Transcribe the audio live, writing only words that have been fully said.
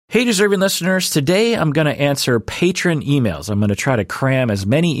Hey, deserving listeners. Today I'm going to answer patron emails. I'm going to try to cram as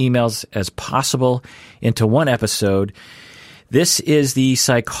many emails as possible into one episode. This is the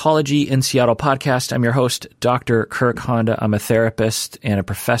Psychology in Seattle podcast. I'm your host, Dr. Kirk Honda. I'm a therapist and a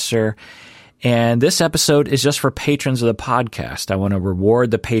professor. And this episode is just for patrons of the podcast. I want to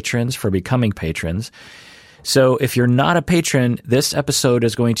reward the patrons for becoming patrons. So if you're not a patron, this episode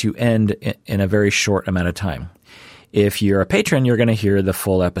is going to end in a very short amount of time. If you're a patron, you're going to hear the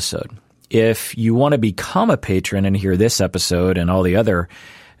full episode. If you want to become a patron and hear this episode and all the other,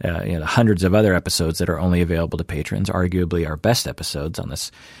 hundreds of other episodes that are only available to patrons, arguably our best episodes on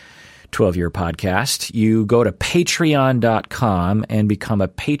this 12-year podcast, you go to patreon.com and become a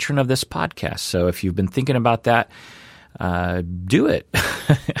patron of this podcast. So if you've been thinking about that, do it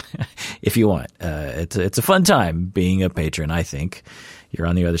if you want. It's a fun time being a patron, I think. You're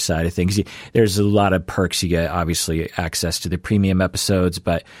on the other side of things. There's a lot of perks. You get, obviously, access to the premium episodes,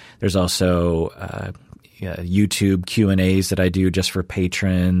 but there's also YouTube Q&As that I do just for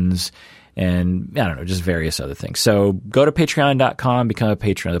patrons and, I don't know, just various other things. So go to patreon.com, become a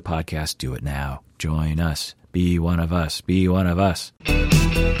patron of the podcast. Do it now. Join us. Be one of us. Be one of us.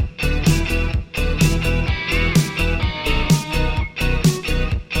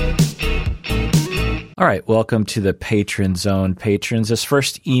 All right, welcome to the Patron Zone. Patrons, this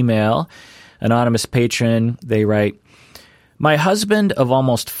first email, anonymous patron, they write, "My husband of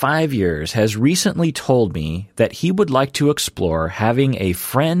almost 5 years has recently told me that he would like to explore having a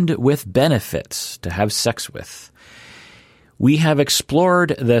friend with benefits to have sex with. We have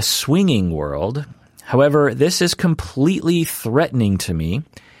explored the swinging world. However, this is completely threatening to me,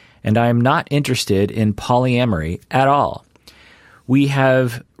 and I am not interested in polyamory at all. We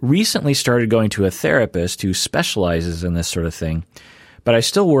have recently started going to a therapist who specializes in this sort of thing, but I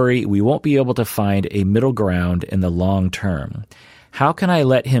still worry we won't be able to find a middle ground in the long term. How can I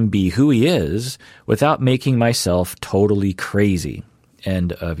let him be who he is without making myself totally crazy?"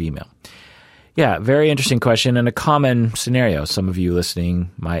 End of email. Yeah, very interesting question and a common scenario. Some of you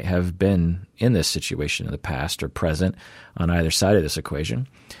listening might have been in this situation in the past or present on either side of this equation.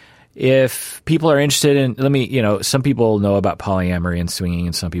 If people are interested in, some people know about polyamory and swinging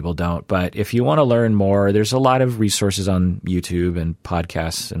and some people don't, but if you want to learn more, there's a lot of resources on YouTube and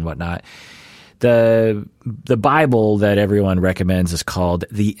podcasts and whatnot. The Bible that everyone recommends is called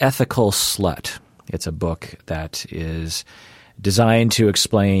The Ethical Slut. It's a book that is designed to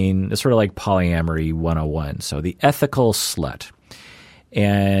explain, it's sort of like polyamory 101. So The Ethical Slut.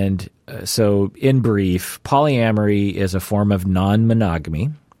 And so in brief, polyamory is a form of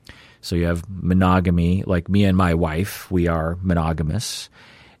non-monogamy. So you have monogamy, like me and my wife, we are monogamous,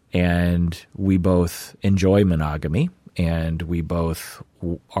 and we both enjoy monogamy, and we both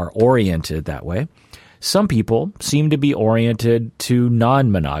are oriented that way. Some people seem to be oriented to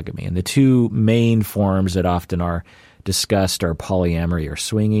non-monogamy, and the two main forms that often are discussed are polyamory or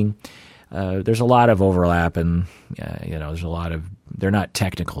swinging. There's a lot of overlap, and there's a lot of, they're not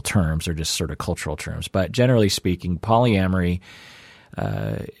technical terms, they're just sort of cultural terms. But generally speaking, polyamory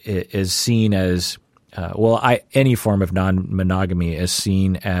is seen as, any form of non-monogamy is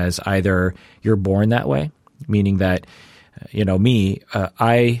seen as either you're born that way, meaning that,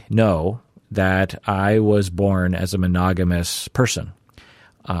 I know that I was born as a monogamous person.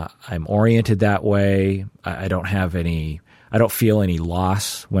 I'm oriented that way. I don't feel any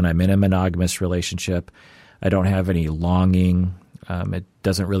loss when I'm in a monogamous relationship. I don't have any longing. It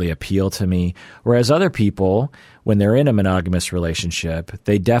doesn't really appeal to me. Whereas other people, when they're in a monogamous relationship,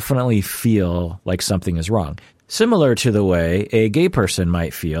 they definitely feel like something is wrong. Similar to the way a gay person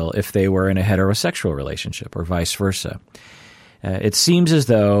might feel if they were in a heterosexual relationship or vice versa. It seems as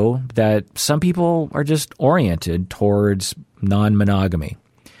though that some people are just oriented towards non-monogamy,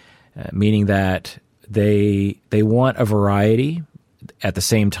 meaning that they want a variety at the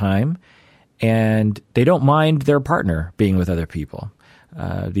same time, and they don't mind their partner being with other people,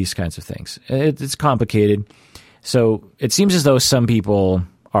 these kinds of things. It's complicated. So it seems as though some people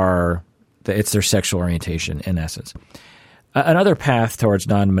it's their sexual orientation in essence. Another path towards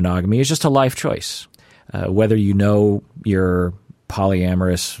non-monogamy is just a life choice. Whether you know you're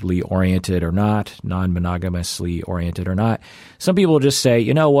polyamorously oriented or not, non-monogamously oriented or not. Some people just say,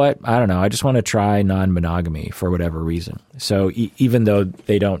 you know what, I don't know, I just want to try non-monogamy for whatever reason. So even though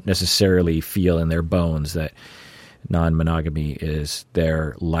they don't necessarily feel in their bones that non-monogamy is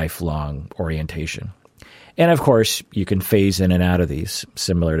their lifelong orientation. And of course, you can phase in and out of these,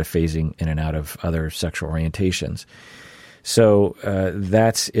 similar to phasing in and out of other sexual orientations. So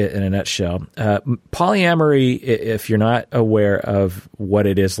that's it in a nutshell. Polyamory, if you're not aware of what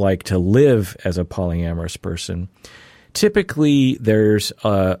it is like to live as a polyamorous person, typically there's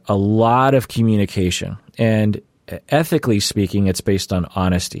a lot of communication, and ethically speaking, it's based on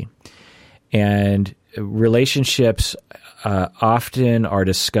honesty. And relationships often are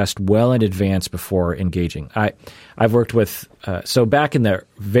discussed well in advance before engaging. I've worked with, so back in the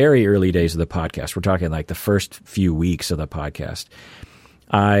very early days of the podcast, we're talking like the first few weeks of the podcast,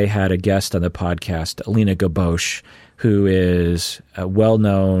 I had a guest on the podcast, Alina Gabosh, who is a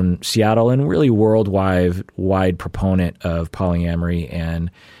well-known Seattle and really worldwide proponent of polyamory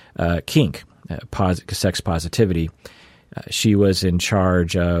and kink, sex positivity. She was in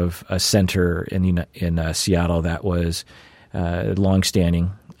charge of a center in Seattle that was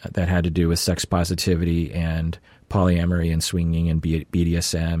longstanding, that had to do with sex positivity and polyamory and swinging and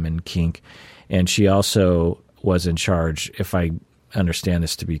BDSM and kink. And she also was in charge, if I understand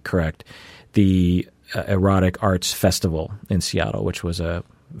this to be correct, the Erotic Arts Festival in Seattle, which was a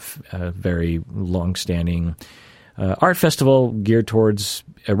very longstanding art festival geared towards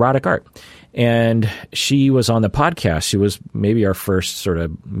erotic art. And she was on the podcast. She was maybe our first sort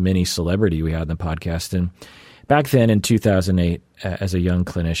of mini celebrity we had on the podcast. And back then in 2008, as a young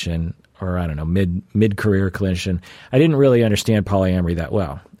clinician, or I don't know, mid-career clinician, I didn't really understand polyamory that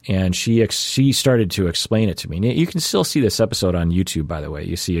well. And she started to explain it to me. And you can still see this episode on YouTube, by the way.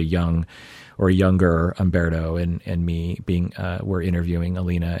 You see a young or younger Umberto and me we're interviewing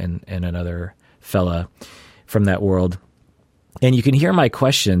Alina and another fella from that world. And you can hear my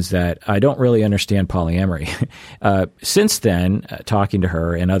questions that I don't really understand polyamory. Since then, talking to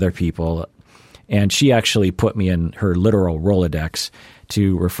her and other people, and she actually put me in her literal Rolodex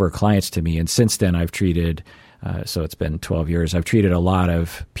to refer clients to me. And since then, I've treated, so it's been 12 years, I've treated a lot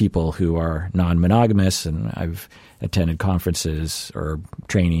of people who are non-monogamous, and I've attended conferences or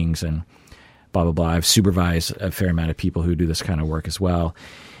trainings and blah, blah, blah. I've supervised a fair amount of people who do this kind of work as well.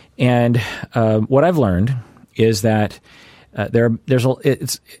 And what I've learned is that there's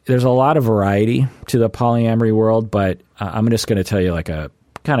a lot of variety to the polyamory world, but I'm just going to tell you like a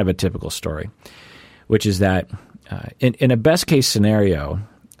kind of a typical story, which is that in a best case scenario,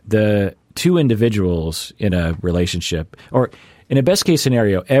 the two individuals in a relationship, or in a best case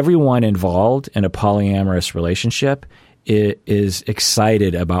scenario, everyone involved in a polyamorous relationship is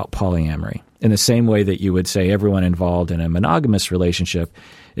excited about polyamory in the same way that you would say everyone involved in a monogamous relationship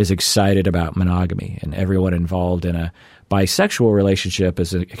is excited about monogamy, and everyone involved in a bisexual relationship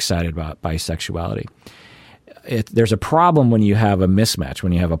is excited about bisexuality. There's a problem when you have a mismatch,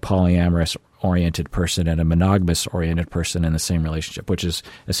 when you have a polyamorous-oriented person and a monogamous-oriented person in the same relationship, which is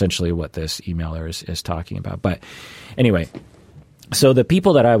essentially what this emailer is talking about. But anyway, so the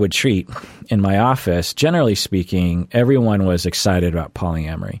people that I would treat in my office, generally speaking, everyone was excited about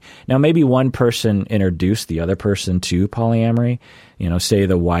polyamory. Now, maybe one person introduced the other person to polyamory. You know, say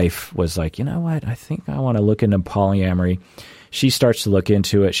the wife was like, you know what, I think I want to look into polyamory. She starts to look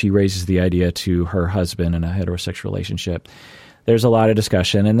into it. She raises the idea to her husband in a heterosexual relationship. There's a lot of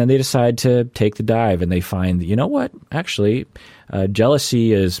discussion, and then they decide to take the dive, and they find, you know what, actually,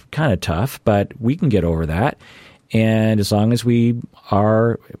 jealousy is kind of tough, but we can get over that. And as long as we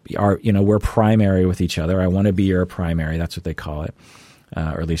are, we're primary with each other. I want to be your primary. That's what they call it,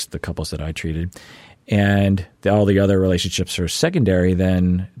 or at least the couples that I treated. And all the other relationships are secondary.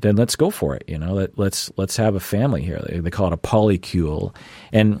 Then let's go for it. You know, let's have a family here. They call it a polycule.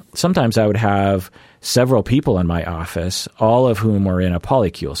 And sometimes I would have several people in my office, all of whom were in a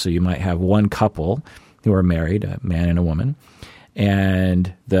polycule. So you might have one couple who are married, a man and a woman,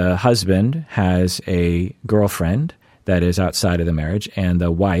 and the husband has a girlfriend that is outside of the marriage, and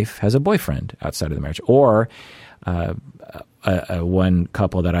the wife has a boyfriend outside of the marriage. Or one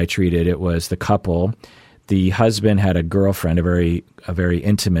couple that I treated, it was the couple. The husband had a girlfriend, a very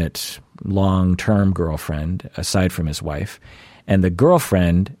intimate, long-term girlfriend, aside from his wife, and the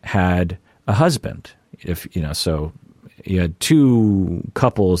girlfriend had a husband. So you had two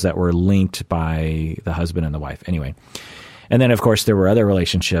couples that were linked by the husband and the wife. Anyway. And then, of course, there were other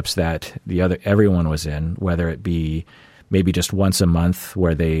relationships that everyone was in, whether it be maybe just once a month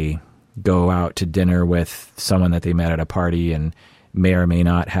where they go out to dinner with someone that they met at a party and may or may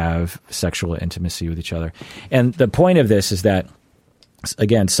not have sexual intimacy with each other. And the point of this is that,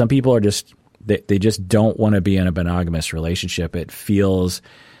 again, some people are they just don't want to be in a monogamous relationship. It feels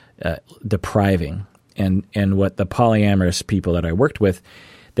depriving. And what the polyamorous people that I worked with,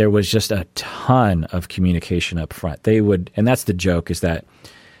 there was just a ton of communication up front. And that's the joke, is that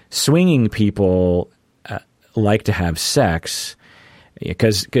swinging people like to have sex,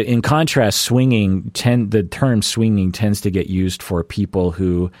 because in contrast, the term swinging tends to get used for people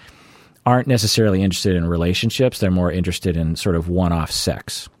who aren't necessarily interested in relationships. They're more interested in sort of one-off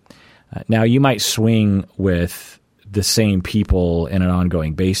sex. Now, you might swing with the same people in an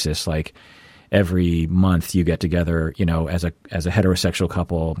ongoing basis. Like every month you get together, as a heterosexual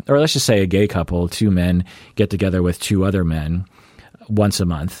couple, or let's just say a gay couple, two men get together with two other men once a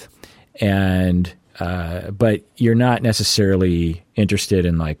month. And, but you're not necessarily interested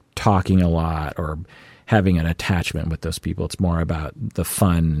in like talking a lot or having an attachment with those people. It's more about the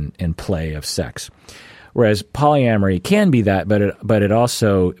fun and play of sex. Whereas polyamory can be that,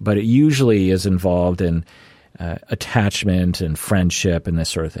 but it usually is involved in attachment and friendship and this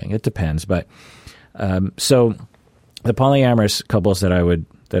sort of thing. It depends, but so the polyamorous couples that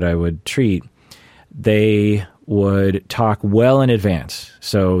I would treat, they would talk well in advance.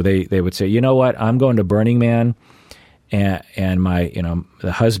 So they would say, you know what, I'm going to Burning Man, and my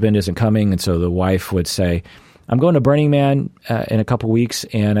the husband isn't coming, and so the wife would say, I'm going to Burning Man in a couple weeks,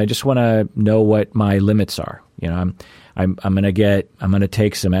 and I just want to know what my limits are. I'm going to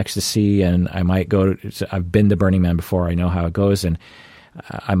take some ecstasy, and I might go. I've been to Burning Man before. I know how it goes, and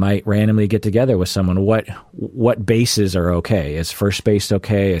I might randomly get together with someone. What bases are okay? Is first base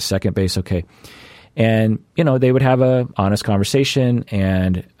okay? Is second base okay? And they would have a honest conversation,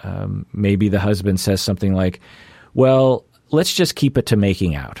 and maybe the husband says something like, "Well, let's just keep it to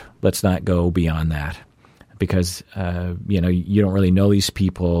making out. Let's not go beyond that." Because, you don't really know these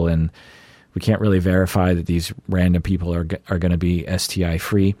people, and we can't really verify that these random people are going to be STI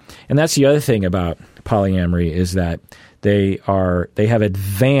free. And that's the other thing about polyamory, is that they have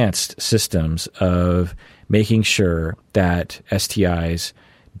advanced systems of making sure that STIs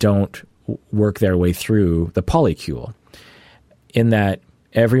don't work their way through the polycule, in that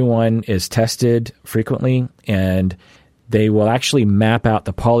everyone is tested frequently, and they will actually map out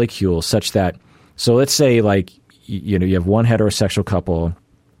the polycule such that, so let's say like, you have one heterosexual couple,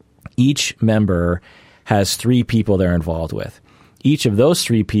 each member has 3 people they're involved with. Each of those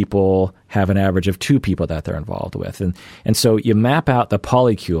 3 people have an average of 2 people that they're involved with. And so you map out the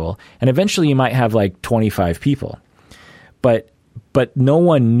polycule, and eventually you might have like 25 people. But no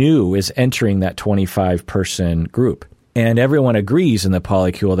one new is entering that 25-person group. And everyone agrees in the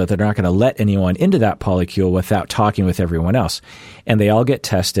polycule that they're not going to let anyone into that polycule without talking with everyone else. And they all get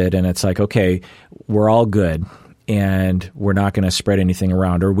tested, and it's like, okay, we're all good, and we're not going to spread anything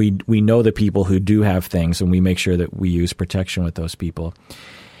around. Or we know the people who do have things, and we make sure that we use protection with those people.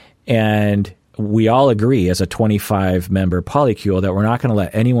 And we all agree as a 25-member polycule that we're not going to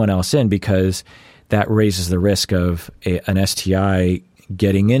let anyone else in, because that raises the risk of an STI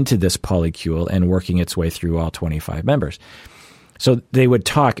getting into this polycule and working its way through all 25 members. So they would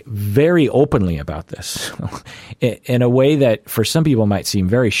talk very openly about this in a way that for some people might seem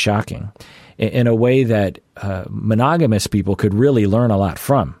very shocking, in a way that monogamous people could really learn a lot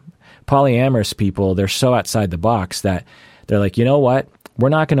from. Polyamorous people, they're so outside the box that they're like, you know what? We're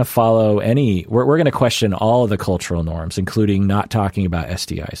not going to follow we're going to question all of the cultural norms, including not talking about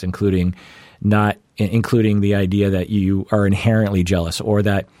STIs, including the idea that you are inherently jealous, or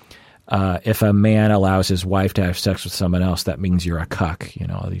that if a man allows his wife to have sex with someone else, that means you're a cuck,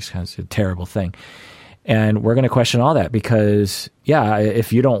 these kinds of terrible thing. And we're going to question all that, because,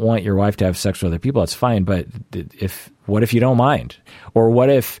 if you don't want your wife to have sex with other people, it's fine. But what if you don't mind? Or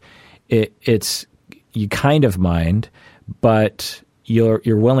what if it's you kind of mind, but you're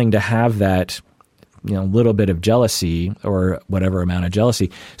willing to have that little bit of jealousy, or whatever amount of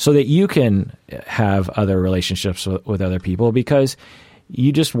jealousy, so that you can have other relationships with other people, because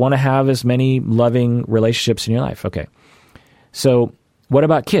you just want to have as many loving relationships in your life. Okay. So what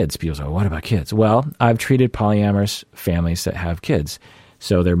about kids? People say, what about kids? Well, I've treated polyamorous families that have kids.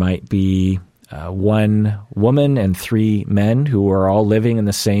 So there might be one woman and 3 men who are all living in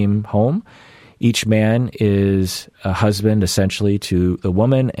the same home. Each man is a husband essentially to the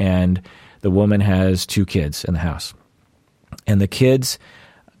woman, and the woman has 2 kids in the house. And the kids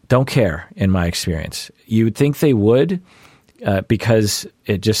don't care, in my experience. You would think they would, because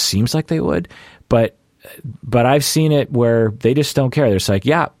it just seems like they would. But I've seen it where they just don't care. They're just like,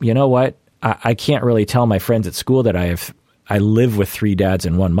 yeah, you know what? I can't really tell my friends at school that I live with 3 dads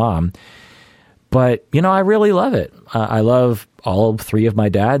and 1 mom. But, I really love it. I love all 3 of my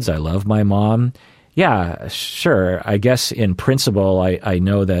dads. I love my mom. Yeah, sure. I guess in principle, I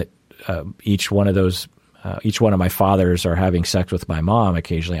know that each one of my fathers are having sex with my mom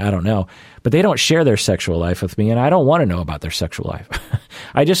occasionally. I don't know. But they don't share their sexual life with me, and I don't want to know about their sexual life.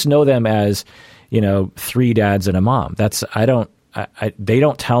 I just know them as, 3 dads and a mom. They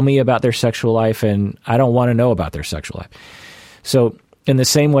don't tell me about their sexual life, and I don't want to know about their sexual life. So in the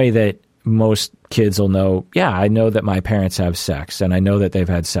same way that most kids will know, I know that my parents have sex, and I know that they've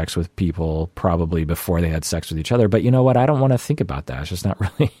had sex with people probably before they had sex with each other. But you know what? I don't want to think about that. It's just not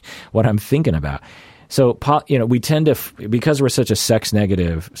really what I'm thinking about. So, we tend to, because we're such a sex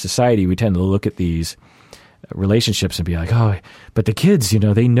negative society, we tend to look at these relationships and be like, oh, but the kids,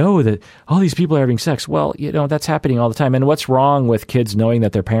 they know that all these people are having sex. Well, that's happening all the time. And what's wrong with kids knowing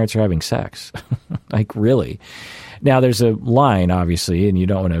that their parents are having sex? Like, really? Now, there's a line, obviously, and you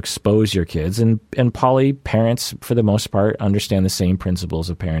don't want to expose your kids. And poly parents, for the most part, understand the same principles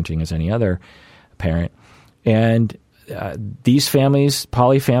of parenting as any other parent. And these families,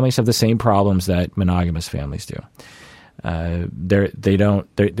 poly families, have the same problems that monogamous families do. They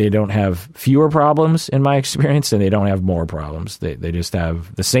don't have fewer problems in my experience, and they don't have more problems. They just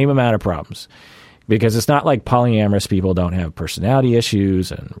have the same amount of problems, because it's not like polyamorous people don't have personality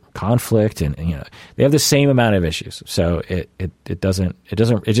issues and conflict, and they have the same amount of issues. So it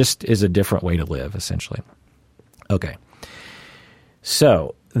just is a different way to live, essentially. Okay.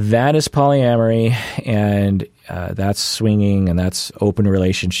 So that is polyamory, and that's swinging, and that's open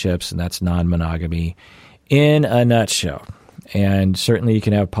relationships, and that's non-monogamy in a nutshell. And certainly you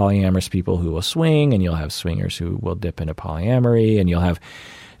can have polyamorous people who will swing, and you'll have swingers who will dip into polyamory, and you'll have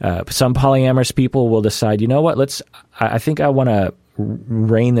some polyamorous people will decide, you know what, I think I want to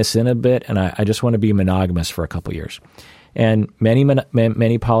rein this in a bit, and I just want to be monogamous for a couple years. And many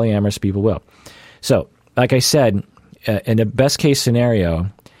polyamorous people will. So, like I said, in the best case scenario,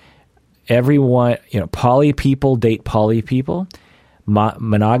 everyone, poly people date poly people,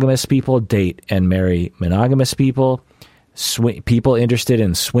 monogamous people date and marry monogamous people, people interested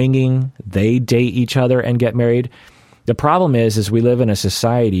in swinging, they date each other and get married. The problem is we live in a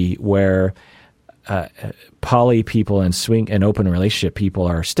society where poly people and swing and open relationship people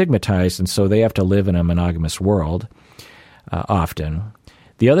are stigmatized, and so they have to live in a monogamous world often.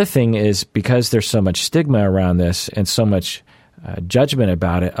 The other thing is, because there's so much stigma around this and so much judgment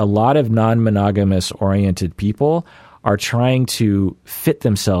about it, a lot of non-monogamous oriented people are trying to fit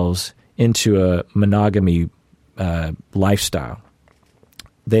themselves into a monogamy lifestyle.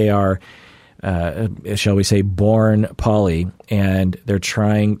 They are, shall we say, born poly, and they're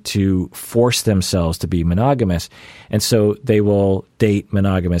trying to force themselves to be monogamous. And so they will date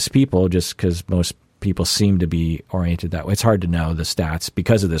monogamous people just because most people seem to be oriented that way. It's hard to know the stats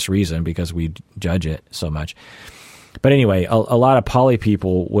because of this reason, because we judge it so much. But anyway, a lot of poly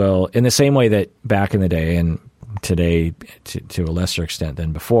people will, in the same way that back in the day and today to a lesser extent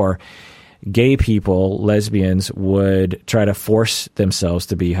than before, gay people, lesbians, would try to force themselves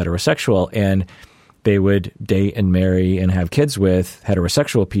to be heterosexual, and they would date and marry and have kids with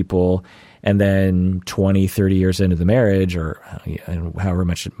heterosexual people, and then 20, 30 years into the marriage, or however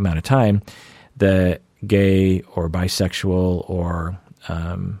much amount of time, the gay or bisexual or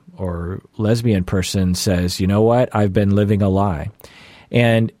lesbian person says, you know what, I've been living a lie.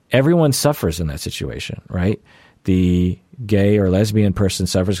 And everyone suffers in that situation, right? The gay or lesbian person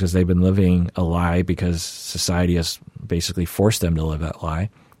suffers because they've been living a lie, because society has basically forced them to live that lie.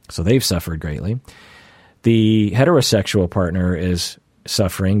 So they've suffered greatly. The heterosexual partner is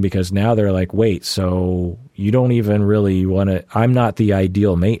suffering because now they're like, wait, so you don't even really want to, I'm not the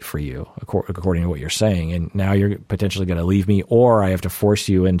ideal mate for you, according to what you're saying. And now you're potentially going to leave me, or I have to force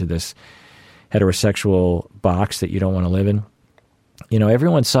you into this heterosexual box that you don't want to live in.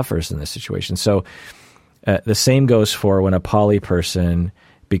 Everyone suffers in this situation. So the same goes for when a poly person,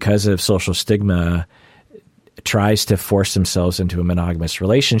 because of social stigma, tries to force themselves into a monogamous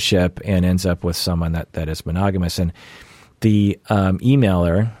relationship and ends up with someone that is monogamous. And the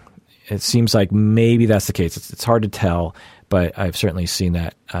emailer, it seems like maybe that's the case. It's hard to tell, but I've certainly seen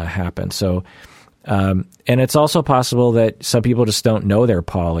that happen. So, and it's also possible that some people just don't know they're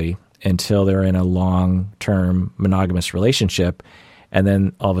poly until they're in a long-term monogamous relationship, and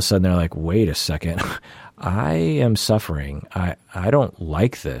then all of a sudden they're like, wait a second, I am suffering. I don't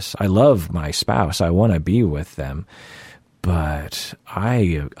like this. I love my spouse. I want to be with them, but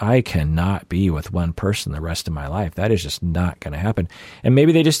I cannot be with one person the rest of my life. That is just not going to happen. And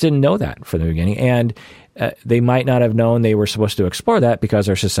maybe they just didn't know that from the beginning, and they might not have known they were supposed to explore that because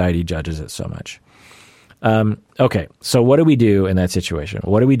our society judges it so much. Okay, so what do we do in that situation?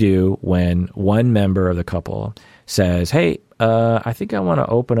 What do we do when one member of the couple says, hey, I think I want to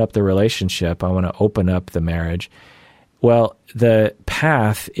open up the relationship. I want to open up the marriage. Well, the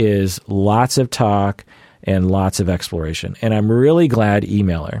path is lots of talk and lots of exploration. And I'm really glad,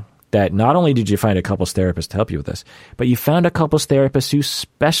 emailer, that not only did you find a couples therapist to help you with this, but you found a couples therapist who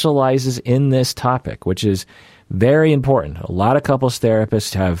specializes in this topic, which is very important. A lot of couples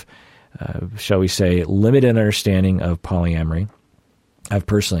therapists have, shall we say, limited understanding of polyamory. I've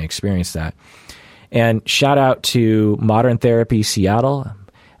personally experienced that. And shout out to Modern Therapy Seattle,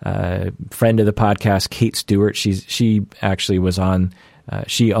 friend of the podcast, Kate Stewart. She actually was on,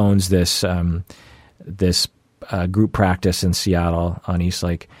 she owns this this group practice in Seattle on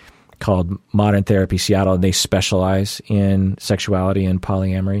Eastlake called Modern Therapy Seattle, and they specialize in sexuality and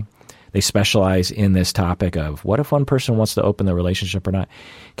polyamory. They specialize in this topic of what if one person wants to open the relationship or not.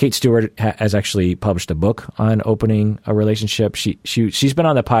 Kate Stewart has actually published a book on opening a relationship. She's been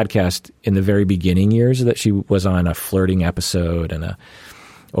on the podcast in the very beginning years that she was on a flirting episode and a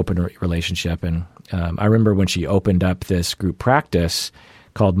open relationship. And I remember when she opened up this group practice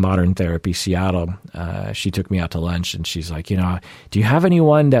called Modern Therapy Seattle, she took me out to lunch and she's like, do you have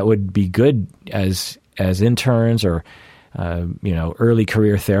anyone that would be good as interns or early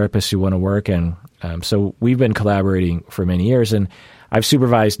career therapists who want to work? And so we've been collaborating for many years, and I've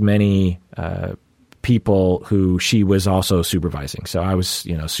supervised many people who she was also supervising. So I was,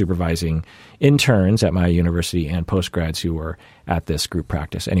 supervising interns at my university and postgrads who were at this group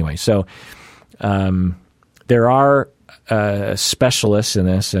practice. Anyway, so there are specialists in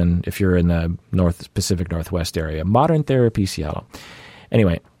this, and if you're in the Pacific Northwest area, Modern Therapy Seattle.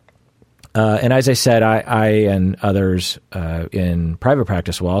 Anyway, and as I said, I and others in private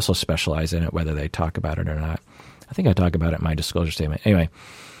practice will also specialize in it, whether they talk about it or not. I think I talk about it in my disclosure statement. Anyway,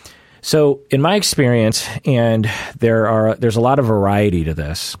 so in my experience, and there's a lot of variety to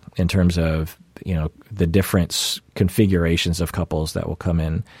this in terms of the different configurations of couples that will come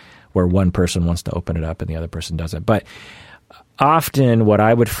in where one person wants to open it up and the other person doesn't. But often what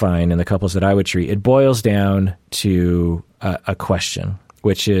I would find in the couples that I would treat, it boils down to a question,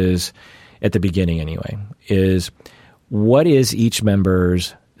 which is, at the beginning anyway, is what is each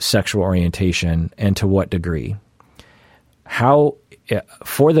member's sexual orientation and to what degree? How,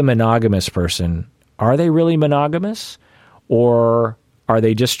 for the monogamous person, are they really monogamous, or are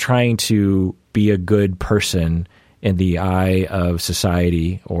they just trying to be a good person in the eye of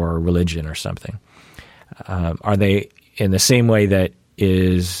society or religion or something? Are they, in the same way that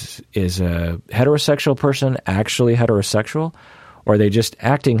is a heterosexual person actually heterosexual, or are they just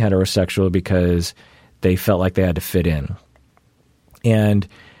acting heterosexual because they felt like they had to fit in? And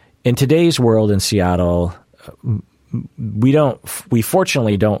in today's world in Seattle, we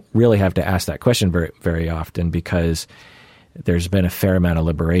fortunately don't really have to ask that question very, very often, because there's been a fair amount of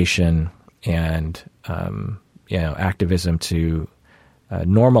liberation and activism to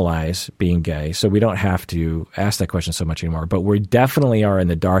normalize being gay. So we don't have to ask that question so much anymore. But we definitely are in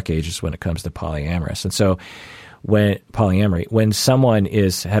the dark ages when it comes to polyamorous. And so when someone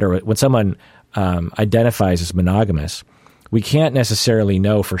is when someone identifies as monogamous, we can't necessarily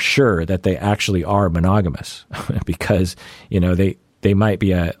know for sure that they actually are monogamous because, they might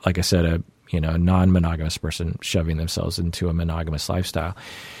be a non-monogamous person shoving themselves into a monogamous lifestyle.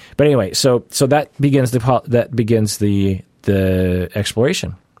 But anyway, so that begins the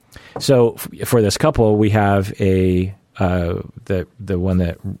exploration. So for this couple, we have the one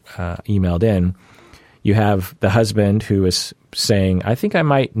that emailed in. You have the husband who is saying, I think I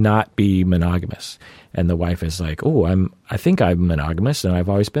might not be monogamous. And the wife is like, I think I'm monogamous, and I've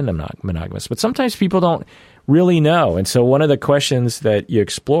always been monogamous. But sometimes people don't really know. And so one of the questions that you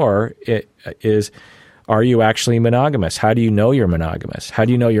explore is, are you actually monogamous? How do you know you're monogamous? How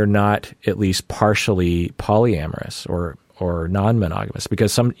do you know you're not at least partially polyamorous or non-monogamous?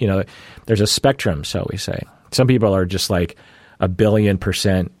 Because there's a spectrum, shall we say. Some people are just like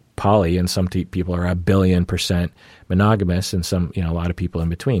 1,000,000,000% poly, and some people are 1,000,000,000% monogamous, and some, a lot of people in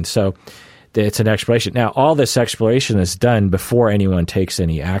between. So it's an exploration. Now, all this exploration is done before anyone takes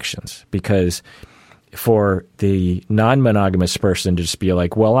any actions, because for the non-monogamous person to just be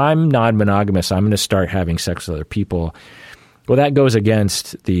like, well, I'm non-monogamous, I'm going to start having sex with other people, well, that goes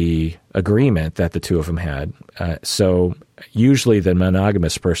against the agreement that the two of them had. So usually the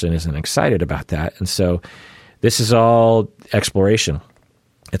monogamous person isn't excited about that. And so this is all exploration.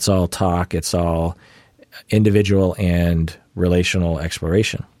 It's all talk. It's all individual and relational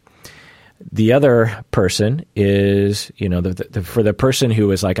exploration. The other person is, for the person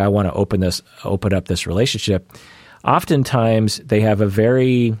who is like, I want to open up this relationship, oftentimes they have a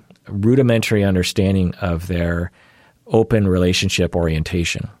very rudimentary understanding of their open relationship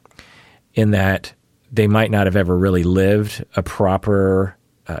orientation, in that they might not have ever really lived a proper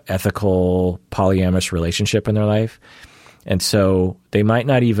ethical polyamorous relationship in their life. And so they might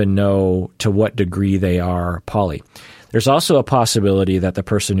not even know to what degree they are poly. There's also a possibility that the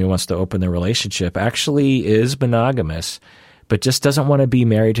person who wants to open the relationship actually is monogamous, but just doesn't want to be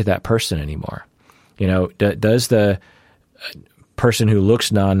married to that person anymore. Does the person who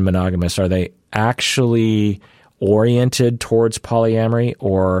looks non-monogamous, are they actually oriented towards polyamory,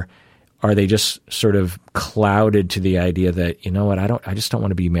 or are they just sort of clouded to the idea that, I just don't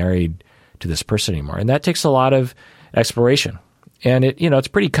want to be married to this person anymore? And that takes a lot of exploration. And it's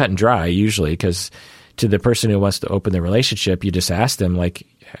pretty cut and dry usually, because to the person who wants to open the relationship, you just ask them, like,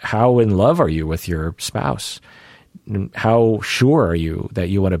 how in love are you with your spouse? How sure are you that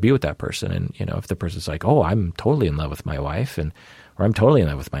you want to be with that person? And, if the person's like, oh, I'm totally in love with my wife, or I'm totally in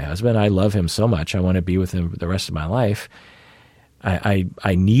love with my husband, I love him so much, I want to be with him the rest of my life. I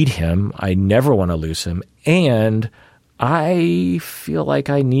need him. I never want to lose him. And I feel like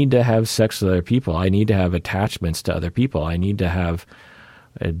I need to have sex with other people. I need to have attachments to other people. I need to have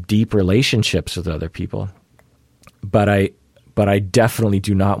deep relationships with other people. But I definitely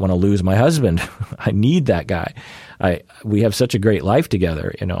do not want to lose my husband. I need that guy. We have such a great life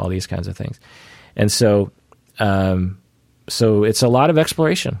together, all these kinds of things. And so it's a lot of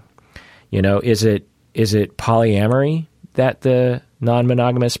exploration. Is it polyamory that the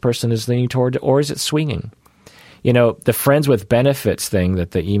non-monogamous person is leaning toward, or is it swinging? The friends with benefits thing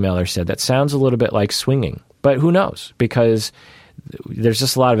that the emailer said, that sounds a little bit like swinging, but who knows? Because there's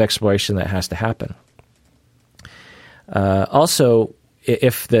just a lot of exploration that has to happen. Also,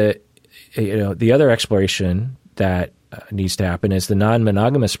 if the other exploration that needs to happen is the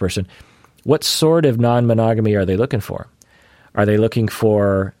non-monogamous person, what sort of non-monogamy are they looking for? Are they looking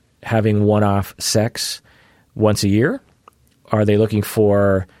for having one-off sex once a year? Are they looking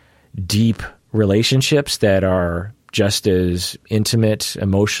for deep relationships that are just as intimate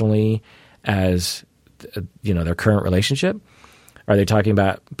emotionally as their current relationship? Are they talking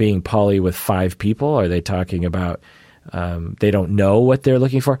about being poly with 5 people? Are they talking about they don't know what they're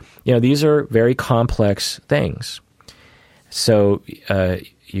looking for? These are very complex things. So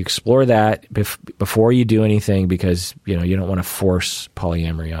you explore that before you do anything, because you don't want to force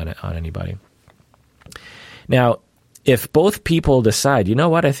polyamory on anybody. Now, if both people decide, you know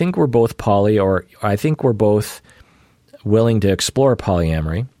what, I think we're both poly, or I think we're both willing to explore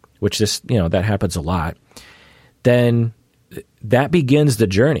polyamory, which that happens a lot, then that begins the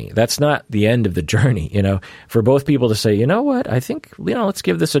journey. That's not the end of the journey. For both people to say, you know what, I think, let's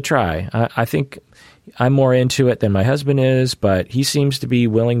give this a try. I think I'm more into it than my husband is, but he seems to be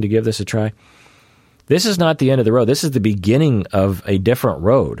willing to give this a try. This is not the end of the road. This is the beginning of a different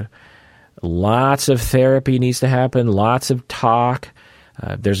road. Lots of therapy needs to happen, lots of talk.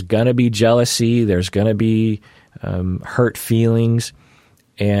 There's going to be jealousy. There's going to be hurt feelings.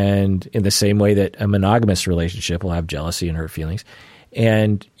 And in the same way that a monogamous relationship will have jealousy and hurt feelings.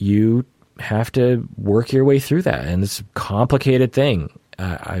 And you have to work your way through that. And it's a complicated thing.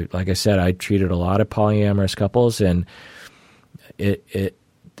 Like I said, I treated a lot of polyamorous couples, and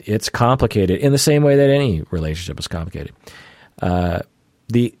it's complicated in the same way that any relationship is complicated.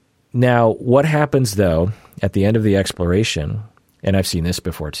 Now, what happens, though, at the end of the exploration, and I've seen this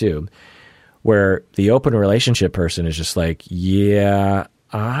before too, where the open relationship person is just like, yeah,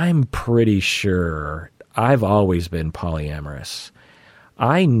 I'm pretty sure I've always been polyamorous.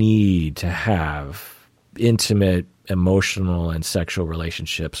 I need to have intimate, emotional, and sexual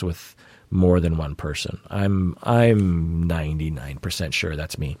relationships with more than one person. I'm 99% sure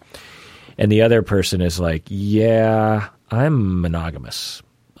that's me. And the other person is like, yeah, I'm monogamous.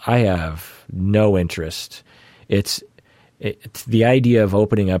 I have no interest. It's the idea of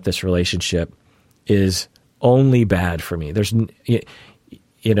opening up this relationship is only bad for me. There's,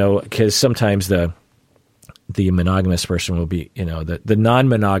 because sometimes the monogamous person will be, the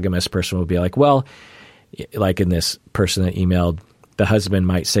non-monogamous person will be like, well, like in this person that emailed, the husband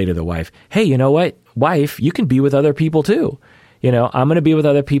might say to the wife, hey, you know what, wife, you can be with other people too. I'm going to be with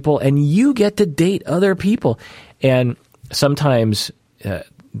other people, and you get to date other people. And sometimes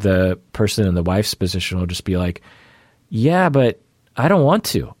the person in the wife's position will just be like, yeah, but I don't want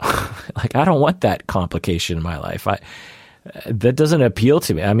to. Like, I don't want that complication in my life. That doesn't appeal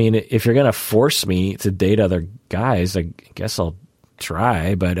to me. I mean, if you're going to force me to date other guys, I guess I'll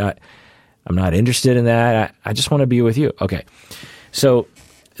try, but I'm not interested in that. I just want to be with you. Okay. So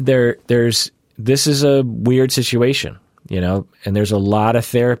this is a weird situation, and there's a lot of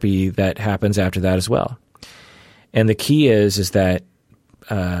therapy that happens after that as well. And the key is that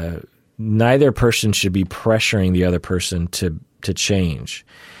neither person should be pressuring the other person to change.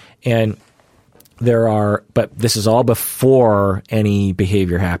 And but this is all before any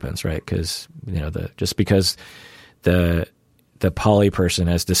behavior happens, right? Because, just because the poly person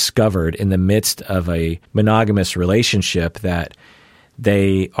has discovered in the midst of a monogamous relationship that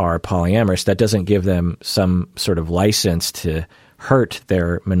they are polyamorous, that doesn't give them some sort of license to hurt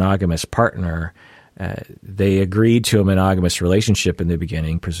their monogamous partner. They agreed to a monogamous relationship in the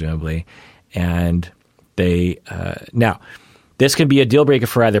beginning, presumably, and they now this can be a deal breaker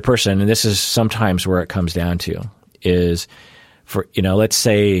for either person, and this is sometimes where it comes down to is for let's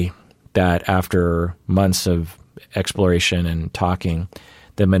say that after months of exploration and talking,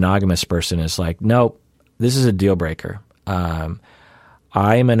 the monogamous person is like, no, this is a deal breaker. I'm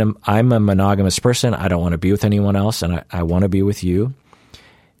a monogamous person. I don't want to be with anyone else, and I want to be with you.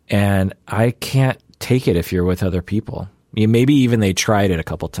 And I can't take it if you're with other people. Maybe even they tried it a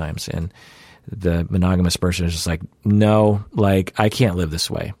couple times, and the monogamous person is just like, no, like, I can't live this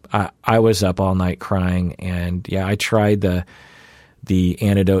way. I was up all night crying, and yeah, I tried the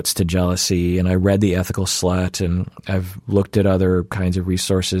antidotes to jealousy, and I read The Ethical Slut, and I've looked at other kinds of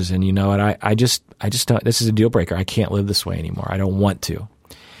resources, and you know what, I just don't, this is a deal breaker. I can't live this way anymore. I don't want to.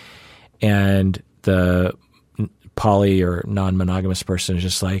 And the poly or non-monogamous person is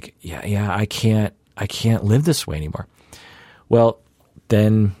just like, yeah, I can't live this way anymore. Well,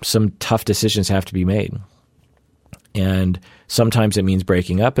 then some tough decisions have to be made. And sometimes it means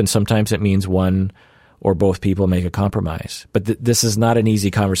breaking up, and sometimes it means one or both people make a compromise. But this is not an easy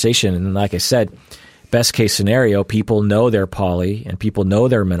conversation. And like I said, best case scenario, people know they're poly and people know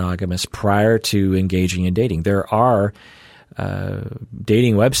they're monogamous prior to engaging in dating. There are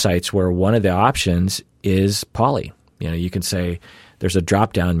dating websites where one of the options is poly. You can say there's a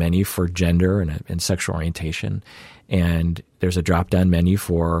drop-down menu for gender and sexual orientation, and there's a drop-down menu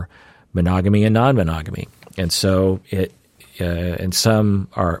for monogamy and non-monogamy. And so and some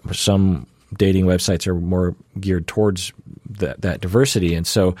dating websites are more geared towards that diversity. And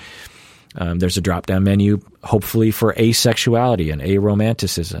so there's a drop-down menu, hopefully, for asexuality and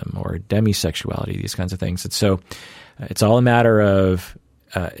aromanticism or demisexuality, these kinds of things. And so it's all a matter of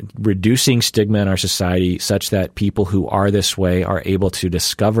reducing stigma in our society such that people who are this way are able to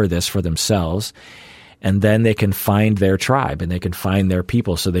discover this for themselves, and then they can find their tribe and they can find their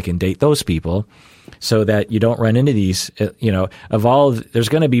people so they can date those people, so that you don't run into these, there's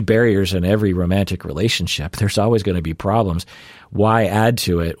going to be barriers in every romantic relationship. There's always going to be problems. Why add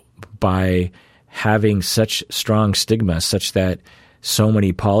to it by having such strong stigma such that so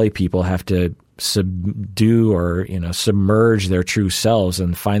many poly people have to subdue or, submerge their true selves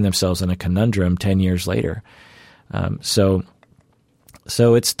and find themselves in a conundrum 10 years later? So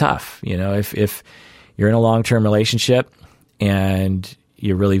it's tough. If you're in a long-term relationship and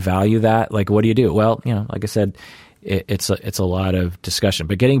you really value that, like, what do you do? Well, like I said, it's a lot of discussion.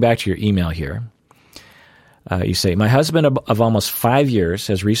 But getting back to your email here, you say, my husband of almost 5 years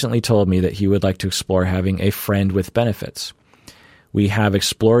has recently told me that he would like to explore having a friend with benefits. We have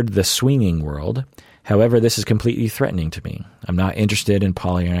explored the swinging world. However, this is completely threatening to me. I'm not interested in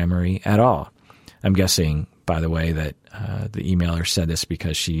polyamory at all. I'm guessing, by the way, that the emailer said this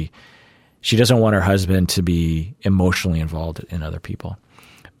because she doesn't want her husband to be emotionally involved in other people.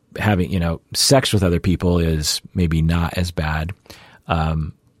 Having, sex with other people is maybe not as bad,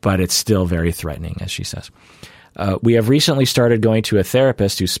 but it's still very threatening, as she says. We have recently started going to a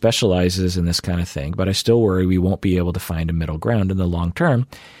therapist who specializes in this kind of thing, but I still worry we won't be able to find a middle ground in the long term.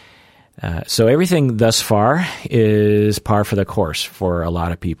 So everything thus far is par for the course for a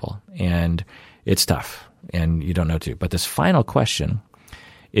lot of people, and it's tough, and you don't know to. But this final question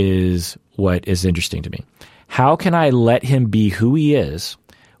is what is interesting to me. How can I let him be who he is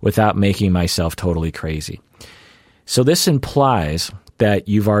without making myself totally crazy? So this implies that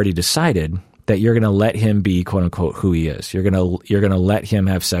you've already decided that you're going to let him be, quote unquote, who he is. You're going to let him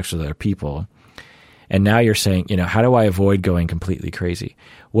have sex with other people. And now you're saying, how do I avoid going completely crazy?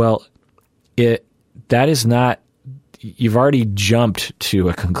 Well, that is not, you've already jumped to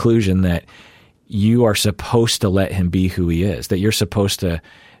a conclusion that you are supposed to let him be who he is, that you're supposed to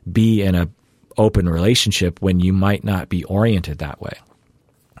be in an open relationship when you might not be oriented that way.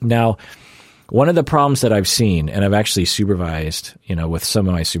 Now, one of the problems that I've seen, and I've actually supervised, with some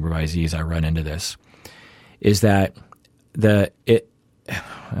of my supervisees, I run into this, is that how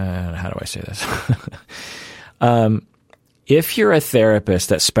do I say this? If you're a therapist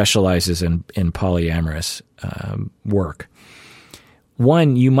that specializes in polyamorous work,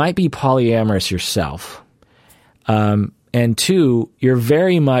 one, you might be polyamorous yourself, and two, you're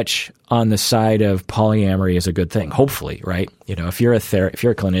very much on the side of polyamory is a good thing, hopefully, right? If you're a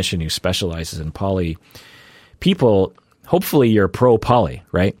clinician who specializes in poly people, hopefully you're pro-poly,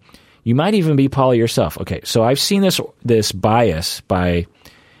 right? You might even be poly yourself. Okay, so I've seen this bias by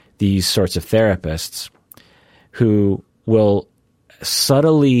these sorts of therapists who will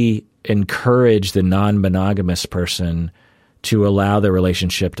subtly encourage the non-monogamous person to allow the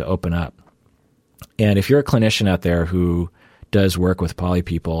relationship to open up. And if you're a clinician out there who does work with poly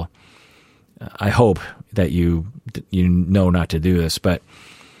people, I hope that you know not to do this, but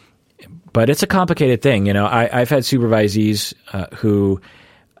it's a complicated thing. I've had supervisees who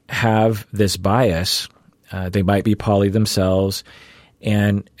have this bias. They might be poly themselves,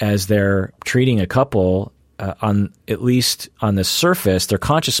 and as they're treating a couple, at least on the surface, their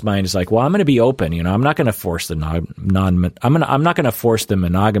conscious mind is like, well, I'm going to be open. I'm not going to force the I'm not going to force the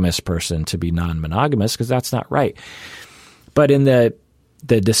monogamous person to be non-monogamous, because that's not right. But in the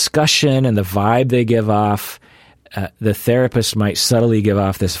discussion and the vibe they give off, the therapist might subtly give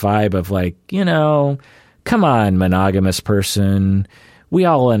off this vibe of like, come on, monogamous person. We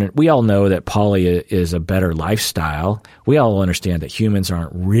all know that poly is a better lifestyle. We all understand that humans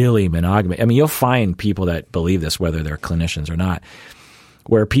aren't really monogamous. I mean, you'll find people that believe this, whether they're clinicians or not,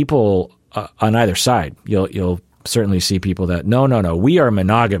 where people on either side, you'll certainly see people that, no, we are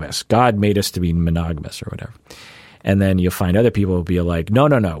monogamous. God made us to be monogamous or whatever. And then you'll find other people will be like, no,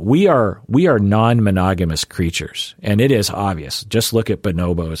 we are non-monogamous creatures. And it is obvious. Just look at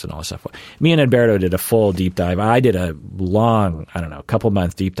bonobos and all this stuff. Me and Alberto did a full deep dive. I did a long,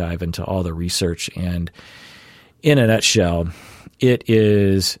 couple-month deep dive into all the research. And in a nutshell, it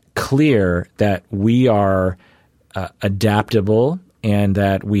is clear that we are adaptable and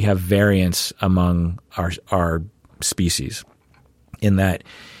that we have variance among our species, in that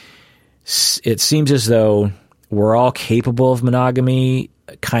it seems as though we're all capable of monogamy,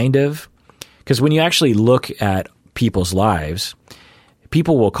 kind of. Because when you actually look at people's lives,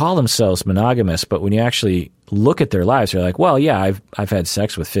 people will call themselves monogamous, but when you actually look at their lives, they're like, well, yeah, I've had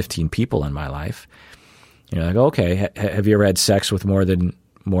sex with 15 people in my life. You're like, okay, have you ever had sex with more than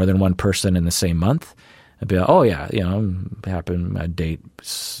one person in the same month? I'd be like, oh yeah, I date,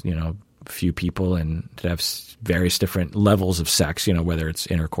 a few people and to have various different levels of sex, whether it's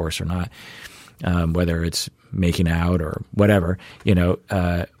intercourse or not, whether it's making out or whatever,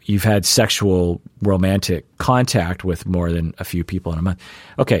 you've had sexual romantic contact with more than a few people in a month.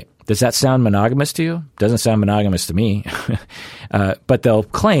 Okay. Does that sound monogamous to you? Doesn't sound monogamous to me. But they'll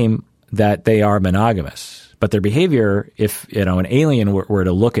claim that they are monogamous, but their behavior, if, an alien were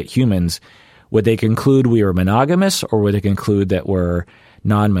to look at humans, would they conclude we were monogamous, or would they conclude that we're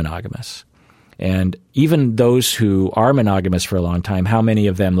non-monogamous? And even those who are monogamous for a long time, how many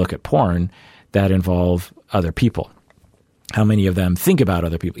of them look at porn that involve other people? How many of them think about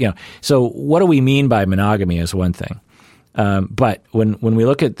other people? So what do we mean by monogamy is one thing. But when we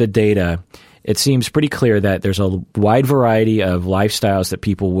look at the data, it seems pretty clear that there's a wide variety of lifestyles that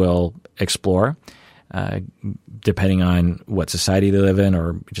people will explore, depending on what society they live in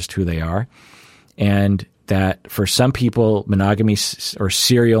or just who they are. And that for some people, monogamy or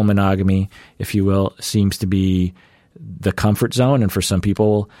serial monogamy, if you will, seems to be the comfort zone, and for some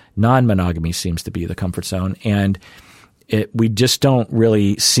people, non-monogamy seems to be the comfort zone. And we just don't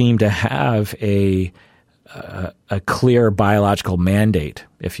really seem to have a clear biological mandate,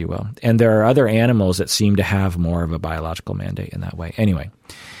 if you will. And there are other animals that seem to have more of a biological mandate in that way. Anyway,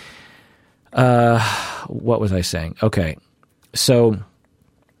 what was I saying? Okay, so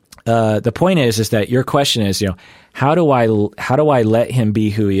the point is that your question is, how do I let him be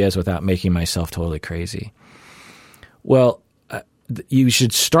who he is without making myself totally crazy? Well, you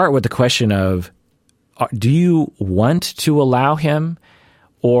should start with the question of, do you want to allow him,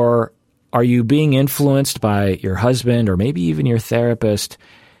 or are you being influenced by your husband or maybe even your therapist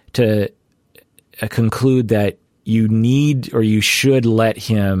to conclude that you need or you should let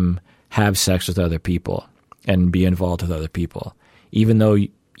him have sex with other people and be involved with other people, even though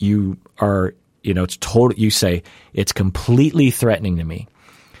you are, it's total, you say, it's completely threatening to me.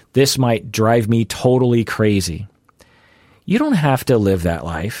 This might drive me totally crazy. You don't have to live that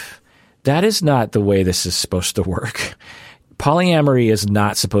life. That is not the way this is supposed to work. Polyamory is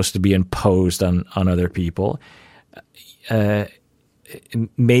not supposed to be imposed on other people.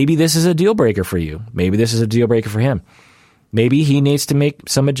 Maybe this is a deal breaker for you. Maybe this is a deal breaker for him. Maybe he needs to make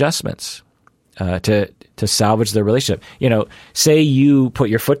some adjustments to salvage their relationship. Say you put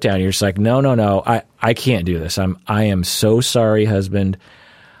your foot down. You're just like, no, I can't do this. I am so sorry, husband.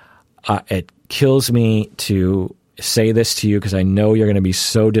 It kills me to say this to you because I know you're going to be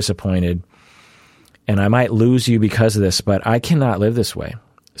so disappointed and I might lose you because of this, but I cannot live this way.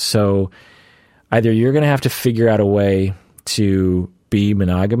 So either you're going to have to figure out a way to be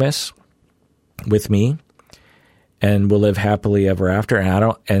monogamous with me and we'll live happily ever after.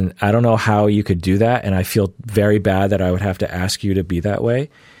 And I don't know how you could do that. And I feel very bad that I would have to ask you to be that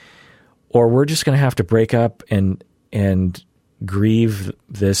way, or we're just going to have to break up and grieve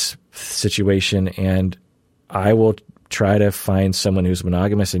this situation, and I will try to find someone who's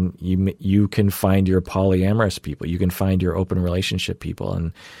monogamous, and you can find your polyamorous people. You can find your open relationship people,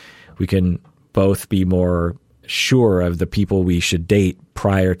 and we can both be more sure of the people we should date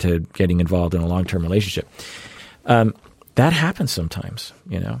prior to getting involved in a long-term relationship. That happens sometimes,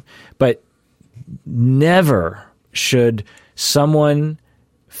 but never should someone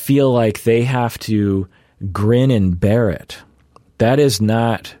feel like they have to grin and bear it. That is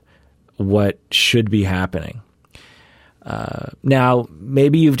not what should be happening. Now,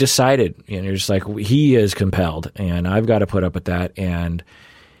 maybe you've decided, you're just like, he is compelled, and I've got to put up with that. And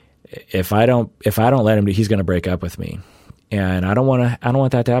if I don't let him, he's going to break up with me, and I don't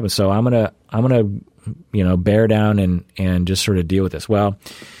want that to happen. So I'm gonna, bear down and just sort of deal with this. Well,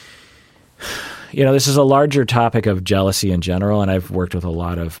 this is a larger topic of jealousy in general, and I've worked with a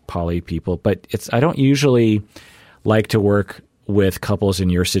lot of poly people, but I don't usually like to work with couples in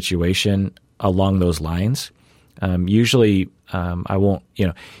your situation along those lines. Usually I won't,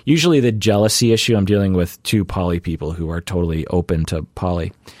 usually the jealousy issue, I'm dealing with two poly people who are totally open to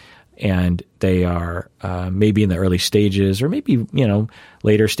poly, and they are maybe in the early stages or maybe,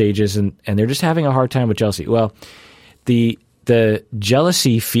 later stages, and they're just having a hard time with jealousy. Well, the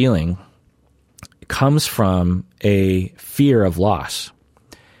jealousy feeling comes from a fear of loss,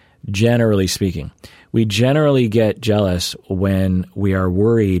 generally speaking. We generally get jealous when we are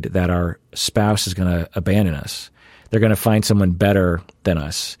worried that our spouse is going to abandon us. They're going to find someone better than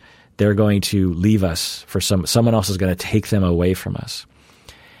us. They're going to leave us for someone else is going to take them away from us.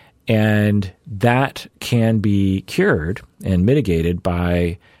 And that can be cured and mitigated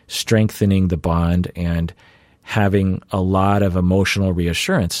by strengthening the bond and having a lot of emotional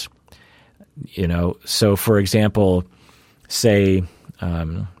reassurance. So for example, say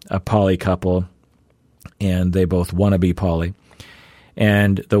a poly couple, and they both want to be poly,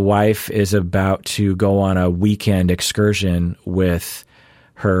 and the wife is about to go on a weekend excursion with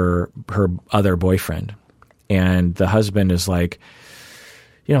her other boyfriend, and the husband is like,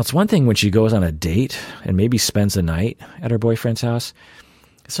 it's one thing when she goes on a date and maybe spends the night at her boyfriend's house.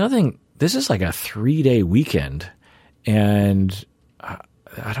 It's nothing. This is like a 3-day weekend, and I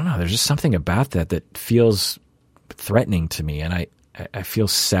don't know. There's just something about that feels threatening to me, and I feel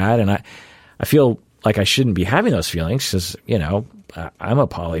sad, and I feel like I shouldn't be having those feelings because, I'm a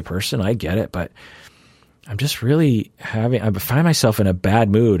poly person. I get it, but I'm just really I find myself in a bad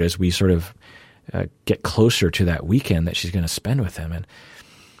mood as we sort of get closer to that weekend that she's going to spend with him,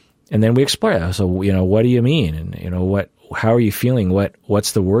 and then we explore that. So, what do you mean? And how are you feeling?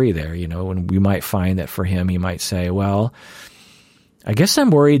 What's the worry there? And we might find that for him, he might say, well, I guess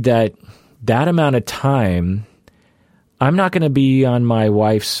I'm worried that amount of time, I'm not going to be on my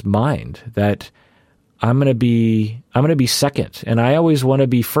wife's mind, that I'm going to be second, and I always want to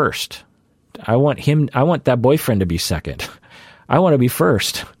be first. I want that boyfriend to be second. I want to be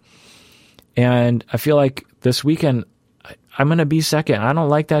first. And I feel like this weekend I'm going to be second. I don't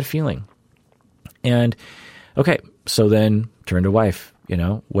like that feeling. And okay, so then turn to wife,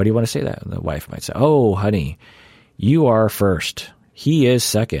 what do you want to say that? And the wife might say, oh, honey, you are first. He is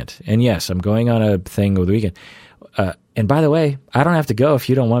second. And yes, I'm going on a thing over the weekend. And by the way, I don't have to go if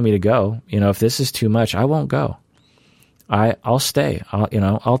you don't want me to go. If this is too much, I won't go. I'll stay.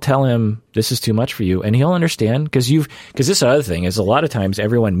 I'll tell him this is too much for you, and he'll understand because this other thing is a lot of times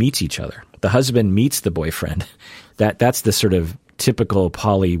everyone meets each other. The husband meets the boyfriend. That's the sort of typical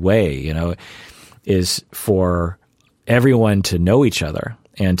poly way, is for everyone to know each other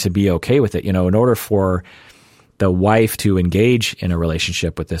and to be okay with it. In order for the wife to engage in a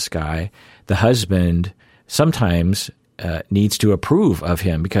relationship with this guy, the husband sometimes needs to approve of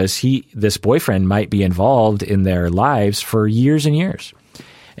him because this boyfriend might be involved in their lives for years and years.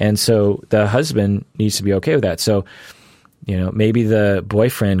 And so the husband needs to be okay with that. So, maybe the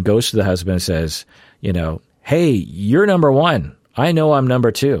boyfriend goes to the husband and says, hey, you're number one. I know I'm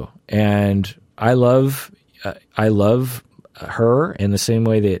number two. And I love her in the same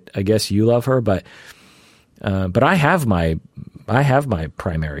way that I guess you love her, but I have my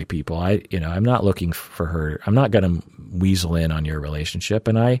primary people. I'm not looking for her. I'm not going to weasel in on your relationship.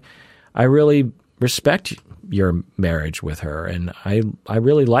 And I really respect your marriage with her. And I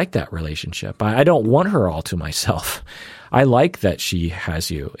really like that relationship. I don't want her all to myself. I like that she has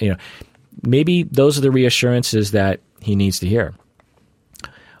you. Maybe those are the reassurances that he needs to hear.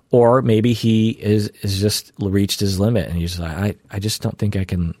 Or maybe he is just reached his limit and he's like, I just don't think I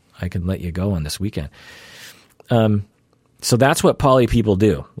can let you go on this weekend. So that's what poly people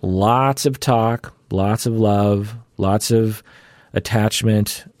do. Lots of talk, lots of love, lots of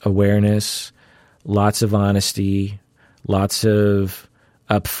attachment, awareness, lots of honesty, lots of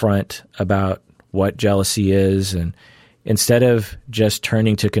upfront about what jealousy is. And instead of just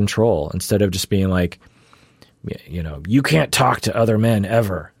turning to control, instead of just being like, you can't talk to other men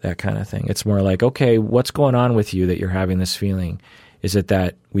ever, that kind of thing. It's more like, okay, what's going on with you that you're having this feeling? Is it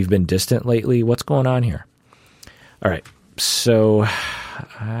that we've been distant lately? What's going on here? All right. So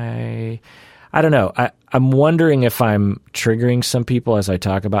I don't know. I'm wondering if I'm triggering some people as I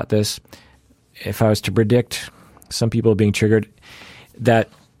talk about this. if I was to predict some people being triggered, that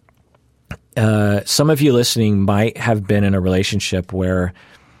some of you listening might have been in a relationship where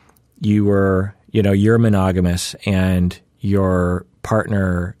you're monogamous and your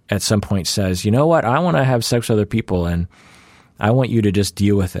partner at some point says, you know what, I want to have sex with other people and I want you to just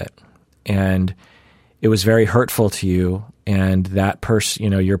deal with it. And it was very hurtful to you. And that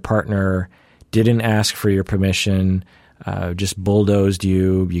person, your partner didn't ask for your permission, just bulldozed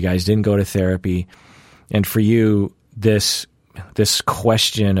you. You guys didn't go to therapy. And for you, this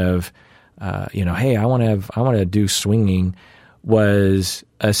question of, hey, I want to do swinging was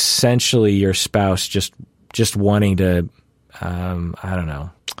essentially your spouse just wanting to, I don't know,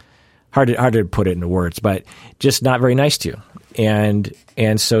 hard to put it into words, but just not very nice to you. And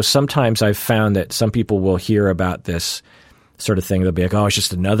so sometimes I've found that some people will hear about this sort of thing. They'll be like, oh, it's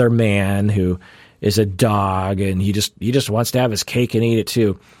just another man who is a dog and he just wants to have his cake and eat it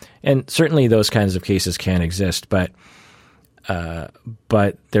too. And certainly those kinds of cases can exist, but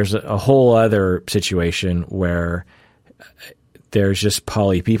there's a whole other situation where there's just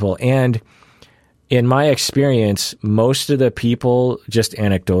poly people. And in my experience, most of the people, just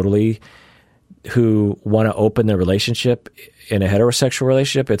anecdotally, who want to open their relationship in a heterosexual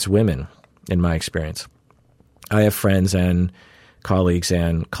relationship, it's women, in my experience. I have friends and colleagues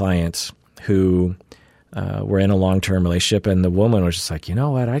and clients who were in a long-term relationship, and the woman was just like, you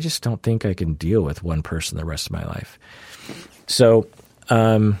know what, I just don't think I can deal with one person the rest of my life. So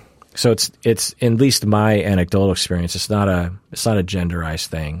it's at least my anecdotal experience. It's not a genderized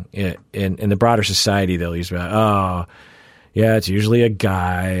thing. In the broader society, they'll use about, oh, yeah, it's usually a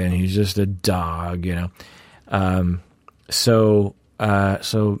guy and he's just a dog, So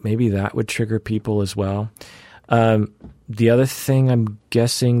maybe that would trigger people as well. The other thing I'm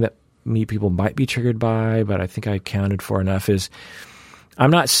guessing that people might be triggered by, but I think I accounted for enough, is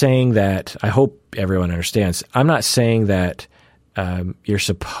I'm not saying that, I hope everyone understands, I'm not saying that you're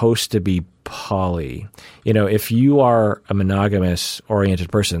supposed to be poly. If you are a monogamous-oriented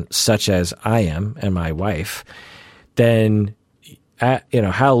person, such as I am and my wife, then,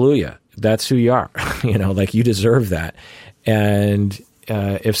 hallelujah, that's who you are. Like you deserve that. And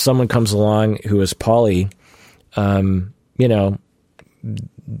if someone comes along who is poly, you don't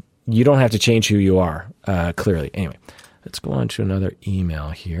have to change who you are, clearly. Anyway, let's go on to another email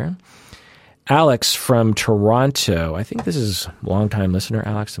here. Alex from Toronto, I think this is a longtime listener,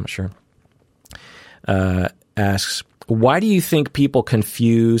 Alex, I'm not sure, asks, why do you think people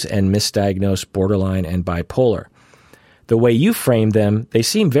confuse and misdiagnose borderline and bipolar? The way you frame them, they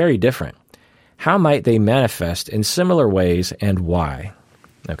seem very different. How might they manifest in similar ways and why?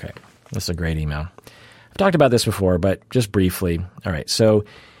 Okay, that's a great email. I've talked about this before, but just briefly. All right, so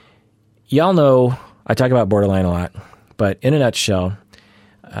y'all know I talk about borderline a lot, but in a nutshell,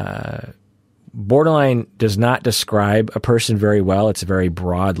 borderline does not describe a person very well. It's a very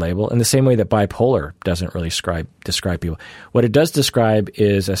broad label, in the same way that bipolar doesn't really describe people. What it does describe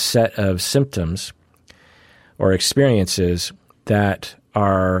is a set of symptoms or experiences that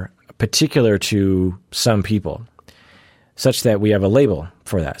are particular to some people, such that we have a label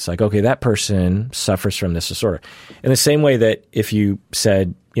for that. It's like, okay, that person suffers from this disorder. In the same way that if you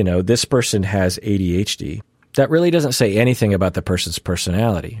said, this person has ADHD, that really doesn't say anything about the person's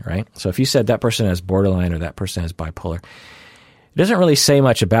personality, right? So if you said that person has borderline or that person has bipolar, it doesn't really say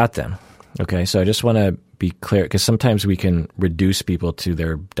much about them. Okay, so I just want to be clear, because sometimes we can reduce people to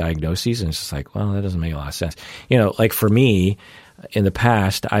their diagnoses, and it's just like, well, that doesn't make a lot of sense. Like for me, in the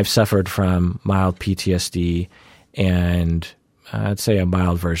past, I've suffered from mild PTSD and I'd say a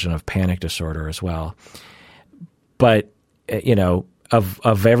mild version of panic disorder as well. But,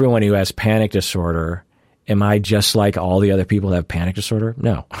 of everyone who has panic disorder, am I just like all the other people that have panic disorder?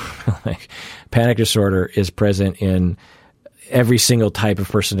 No. Panic disorder is present in every single type of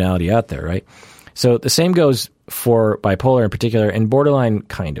personality out there, right? So the same goes for bipolar in particular, and borderline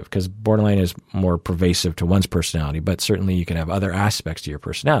kind of, because borderline is more pervasive to one's personality, but certainly you can have other aspects to your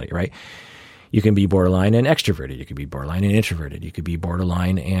personality, right? You can be borderline and extroverted. You could be borderline and introverted. You could be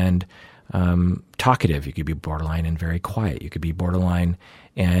borderline and talkative. You could be borderline and very quiet. You could be borderline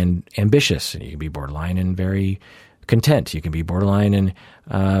and ambitious. You could be borderline and very content. You can be borderline and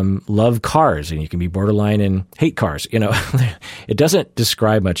love cars, and you can be borderline and hate cars. It doesn't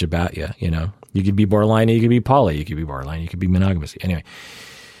describe much about you. You could be borderline and you could be poly. You could be borderline. You could be monogamous. Anyway,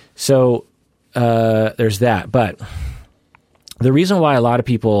 so there's that. But the reason why a lot of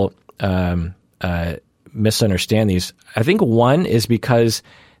people misunderstand these, I think one is because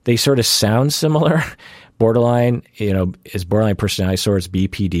they sort of sound similar. Borderline, is borderline personality disorder, it's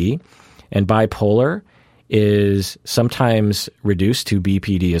BPD, and bipolar is sometimes reduced to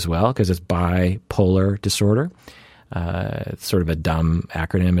BPD as well, because it's bipolar disorder. It's sort of a dumb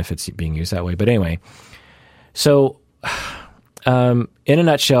acronym if it's being used that way. But anyway, so in a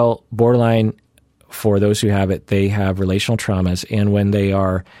nutshell, borderline, for those who have it, they have relational traumas. And when they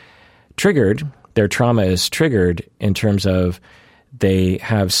are triggered, their trauma is triggered in terms of they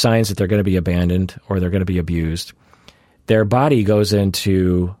have signs that they're going to be abandoned or they're going to be abused. Their body goes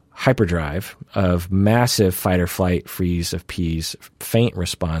into hyperdrive of massive fight or flight, freeze of peas, faint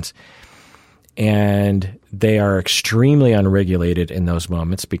response. And they are extremely unregulated in those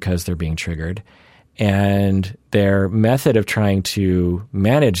moments because they're being triggered. And their method of trying to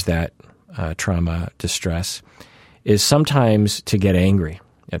manage that trauma distress is sometimes to get angry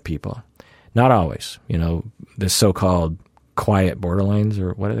at people. Not always. The so-called quiet borderlines,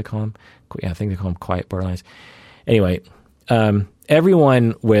 or what do they call them? Yeah, I think they call them quiet borderlines. Anyway,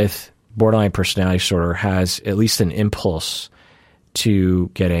 everyone with borderline personality disorder has at least an impulse to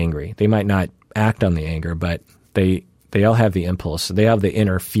get angry. They might not act on the anger, but they all have the impulse. They have the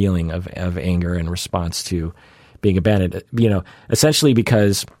inner feeling of anger in response to being abandoned. Essentially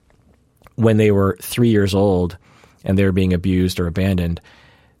because when they were 3 years old and they were being abused or abandoned,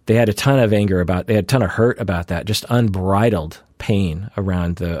 they had a ton of anger they had a ton of hurt about that, just unbridled pain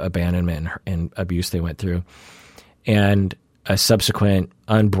around the abandonment and abuse they went through, and a subsequent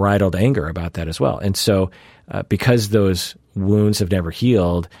unbridled anger about that as well. And so because those wounds have never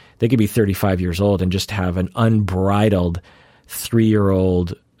healed, they could be 35 years old and just have an unbridled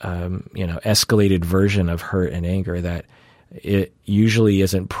 3-year-old, escalated version of hurt and anger that it usually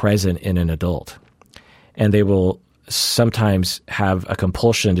isn't present in an adult. And they will sometimes have a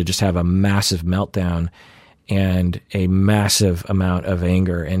compulsion to just have a massive meltdown and a massive amount of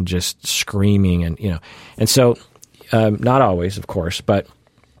anger and just screaming and so not always, of course,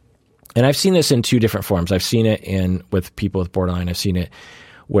 and I've seen this in two different forms. I've seen it with people with borderline. I've seen it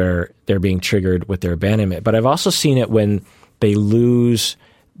where they're being triggered with their abandonment, but I've also seen it when they lose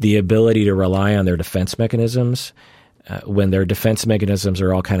the ability to rely on their defense mechanisms, when their defense mechanisms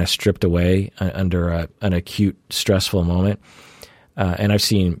are all kind of stripped away under an acute stressful moment. And I've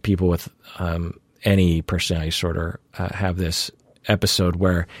seen people with any personality disorder have this episode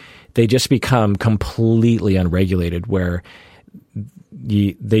where they just become completely unregulated, where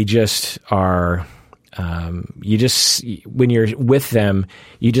they just are, when you're with them,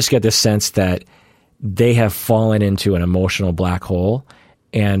 you just get this sense that they have fallen into an emotional black hole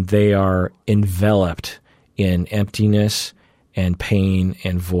and they are enveloped in emptiness and pain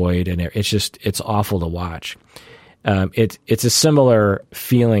and void. And it's awful to watch. It's a similar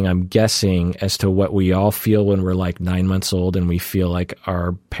feeling, I'm guessing, as to what we all feel when we're like 9 months old and we feel like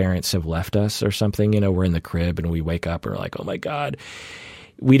our parents have left us or something. We're in the crib and we wake up and we're like, oh my God.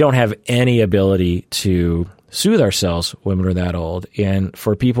 We don't have any ability to soothe ourselves when we're that old. And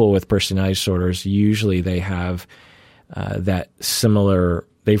for people with personality disorders, usually they have that similar,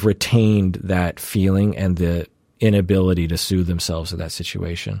 they've retained that feeling and the inability to soothe themselves in that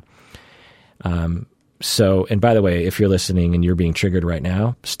situation. So, and by the way, if you're listening and you're being triggered right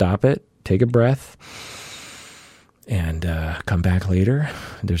now, stop it, take a breath, and come back later.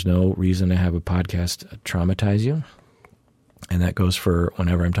 There's no reason to have a podcast traumatize you. And that goes for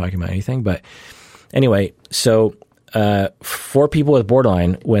whenever I'm talking about anything. But anyway, so for people with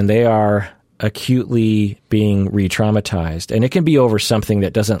borderline, when they are acutely being re-traumatized, and it can be over something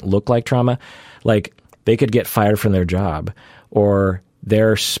that doesn't look like trauma, like they could get fired from their job, or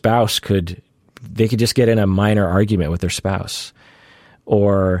their spouse they could just get in a minor argument with their spouse,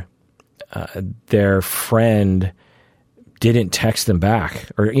 or their friend didn't text them back,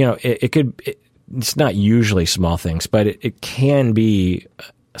 or, it's not usually small things, but it can be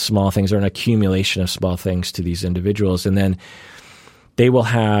small things or an accumulation of small things to these individuals. And then they will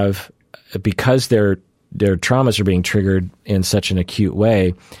have, because their traumas are being triggered in such an acute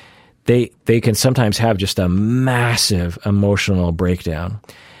way, they can sometimes have just a massive emotional breakdown.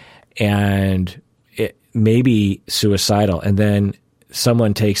 And it may be suicidal, and then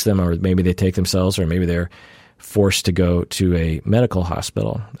someone takes them, or maybe they take themselves, or maybe they're forced to go to a medical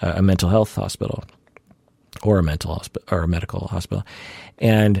hospital, a mental health hospital, or a medical hospital.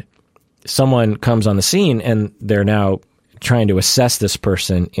 And someone comes on the scene, and they're now trying to assess this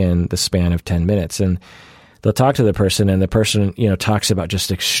person in the span of 10 minutes. And they'll talk to the person, and the person, talks about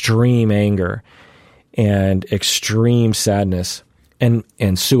just extreme anger and extreme sadness and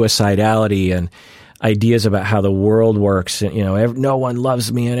suicidality and ideas about how the world works, and no one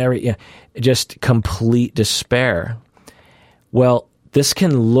loves me, and just complete despair. Well, this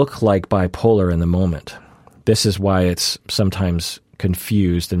can look like bipolar in the moment. This is why it's sometimes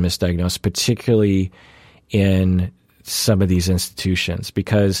confused and misdiagnosed, particularly in some of these institutions,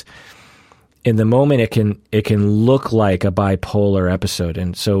 because in the moment it can look like a bipolar episode.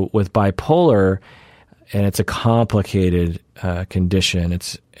 And so with bipolar, and it's a complicated condition,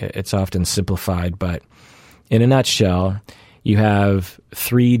 it's often simplified, but in a nutshell, you have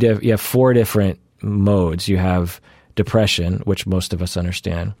four different modes. You have depression, which most of us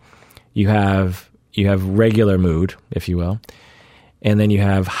understand. You have regular mood, if you will, and then you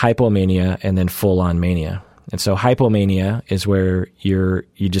have hypomania, and then full-on mania. And so hypomania is where you're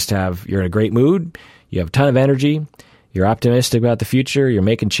in a great mood, you have a ton of energy, you're optimistic about the future, you're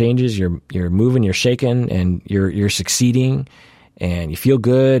making changes, you're moving, you're shaking, and you're succeeding, and you feel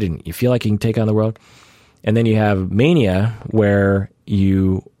good, and you feel like you can take on the world. And then you have mania, where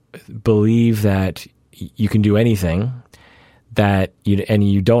you believe that you can do anything, and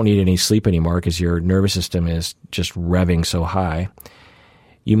you don't need any sleep anymore because your nervous system is just revving so high.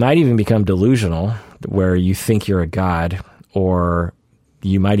 You might even become delusional, where you think you're a god, or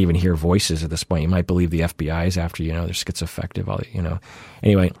you might even hear voices at this point. You might believe the FBI is after you, they're schizoaffective,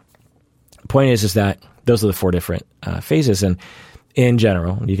 Anyway, the point is that those are the four different phases. And in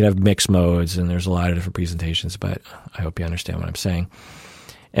general, you can have mixed modes, and there's a lot of different presentations, but I hope you understand what I'm saying.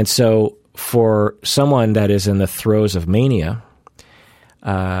 And so for someone that is in the throes of mania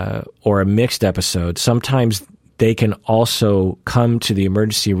or a mixed episode, sometimes they can also come to the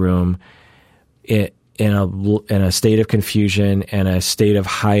emergency room in a state of confusion and a state of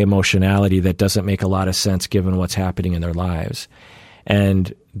high emotionality that doesn't make a lot of sense given what's happening in their lives.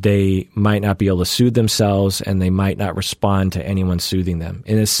 And they might not be able to soothe themselves, and they might not respond to anyone soothing them.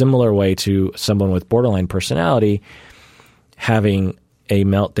 In a similar way to someone with borderline personality having a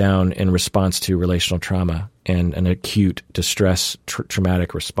meltdown in response to relational trauma and an acute distress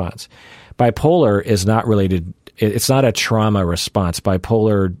traumatic response. Bipolar is not related. It's not a trauma response.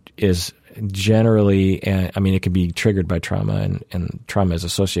 Bipolar is generally, it can be triggered by trauma, and trauma is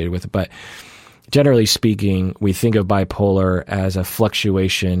associated with it. But generally speaking, we think of bipolar as a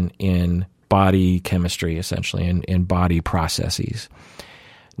fluctuation in body chemistry, essentially, in body processes.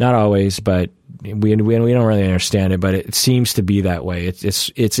 Not always, but we don't really understand it, but it seems to be that way.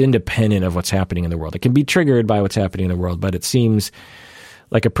 It's independent of what's happening in the world. It can be triggered by what's happening in the world, but it seems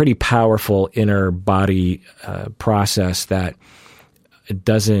like a pretty powerful inner body process that it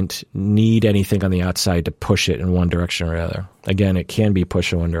doesn't need anything on the outside to push it in one direction or the other. Again, it can be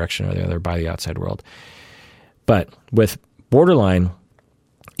pushed in one direction or the other by the outside world. But with borderline,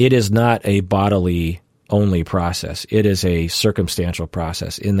 it is not a bodily only process. It is a circumstantial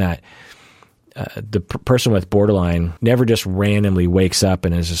process in that the person with borderline never just randomly wakes up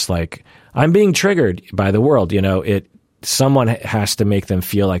and is just like, I'm being triggered by the world. Someone has to make them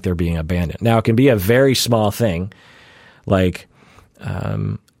feel like they're being abandoned. Now, it can be a very small thing, like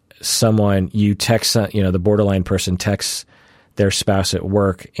someone you text, the borderline person texts their spouse at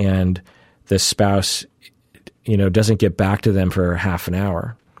work, and the spouse, doesn't get back to them for half an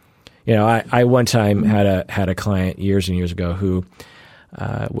hour. I one time had a client years and years ago who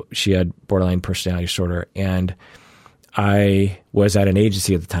she had borderline personality disorder, and I was at an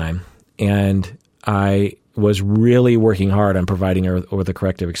agency at the time, and I was really working hard on providing her with a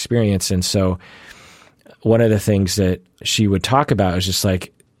corrective experience. And so one of the things that she would talk about is just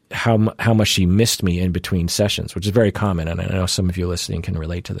like how much she missed me in between sessions, which is very common. And I know some of you listening can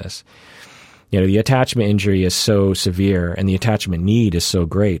relate to this. The attachment injury is so severe and the attachment need is so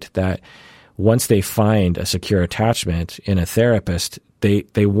great that once they find a secure attachment in a therapist,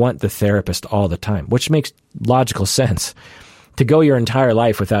 they want the therapist all the time, which makes logical sense. To go your entire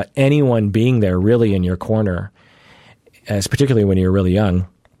life without anyone being there really in your corner, as particularly when you're really young,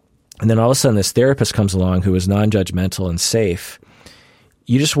 and then all of a sudden this therapist comes along who is non-judgmental and safe,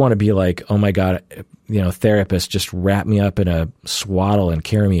 you just want to be like, oh my God, therapist, just wrap me up in a swaddle and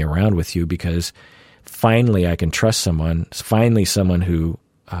carry me around with you, because finally I can trust someone, finally someone who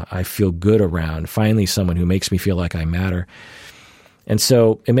I feel good around, finally someone who makes me feel like I matter. And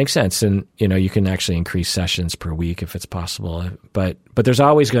so it makes sense. And, you can actually increase sessions per week if it's possible. But there's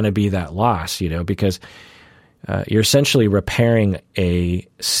always going to be that loss, because you're essentially repairing a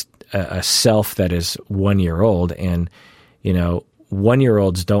self that is 1 year old. And,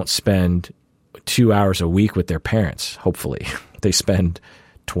 1-year-olds don't spend 2 hours a week with their parents, hopefully. They spend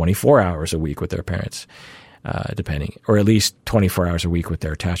 24 hours a week with their parents, depending, or at least 24 hours a week with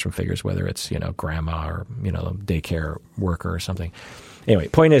their attachment figures, whether it's, grandma or, daycare worker or something. Anyway,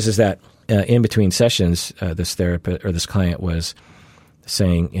 point is that in between sessions, this therapist or this client was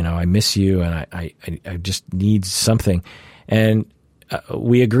saying, I miss you and I just need something. And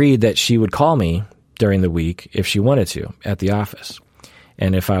we agreed that she would call me during the week if she wanted to at the office.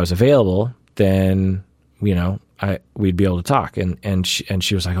 And if I was available, then we'd be able to talk. And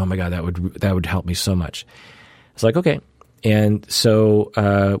she was like, oh my God, that would help me so much. It's like, okay. And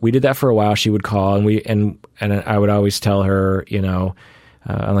so, we did that for a while. She would call and I would always tell her, I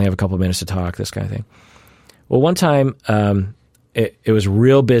only have a couple of minutes to talk, this kind of thing. Well, one time, it was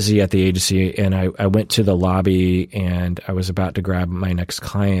real busy at the agency, and I went to the lobby, and I was about to grab my next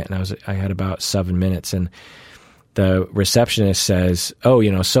client, and I had about 7 minutes, and the receptionist says, oh,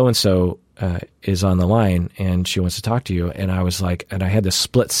 so-and-so is on the line, and she wants to talk to you. And I was like, and I had this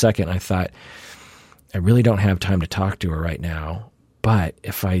split second, I thought, I really don't have time to talk to her right now, but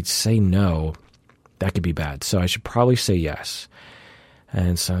if I say no, that could be bad. So I should probably say yes.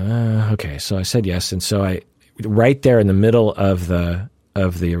 And so, okay. So I said yes. And so right there in the middle of the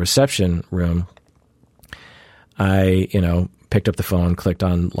reception room, I, picked up the phone, clicked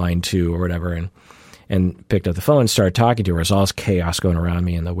on line 2 or whatever, and picked up the phone and started talking to her. There's all this chaos going around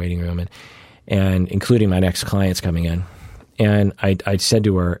me in the waiting room, and including my next clients coming in. And I said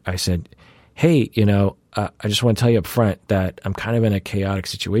to her, I said, hey, I just want to tell you up front that I'm kind of in a chaotic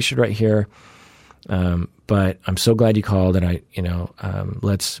situation right here. But I'm so glad you called, and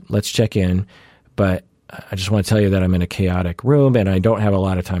let's check in. But I just want to tell you that I'm in a chaotic room and I don't have a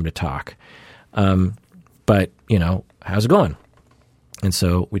lot of time to talk. But how's it going? And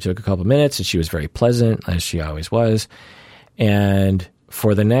so we took a couple minutes, and she was very pleasant, as she always was. And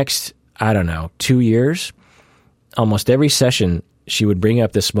for the next, 2 years, almost every session, she would bring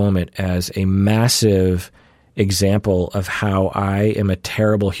up this moment as a massive example of how I am a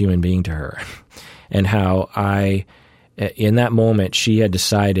terrible human being to her. And how in that moment, she had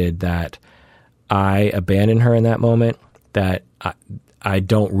decided that I abandoned her in that moment, that I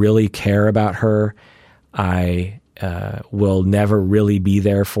don't really care about her. I will never really be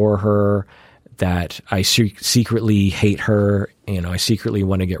there for her, that I secretly hate her. I secretly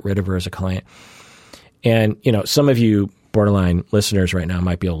want to get rid of her as a client. And, some of you borderline listeners right now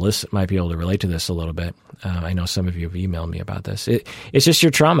might be able to relate to this a little bit. I know some of you have emailed me about this. It's just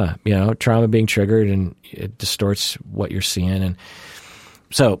your trauma, trauma being triggered, and it distorts what you're seeing. And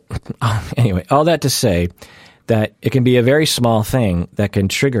so anyway, all that to say that it can be a very small thing that can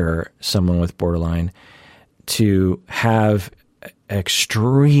trigger someone with borderline to have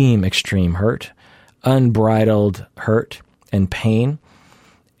extreme hurt, unbridled hurt and pain,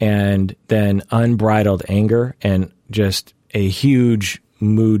 and then unbridled anger, and just a huge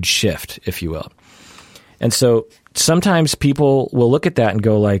mood shift, if you will. And so sometimes people will look at that and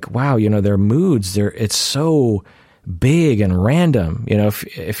go like, wow, their moods, it's so big and random.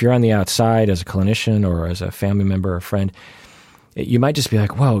 If you're on the outside as a clinician or as a family member or friend, you might just be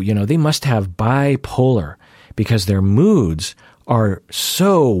like, whoa, they must have bipolar because their moods are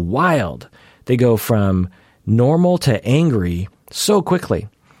so wild. They go from normal to angry so quickly.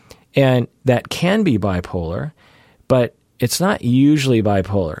 And that can be bipolar, but it's not usually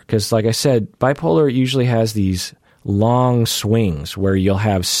bipolar because, like I said, bipolar usually has these long swings where you'll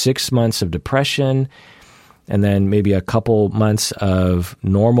have 6 months of depression and then maybe a couple months of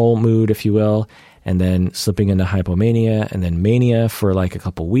normal mood, if you will, and then slipping into hypomania and then mania for like a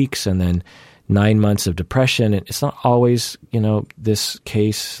couple weeks and then 9 months of depression. And it's not always, this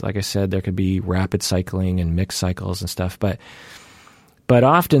case. Like I said, there could be rapid cycling and mixed cycles and stuff, but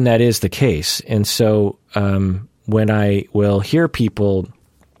often that is the case. And so, when I will hear people,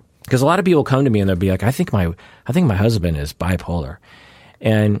 because a lot of people come to me and they'll be like, I think my husband is bipolar.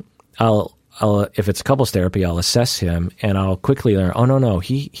 And I'll if it's couples therapy, I'll assess him and I'll quickly learn, oh no,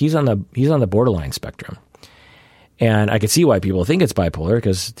 he's on the borderline spectrum. And I can see why people think it's bipolar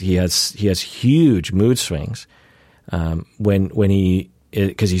because he has huge mood swings,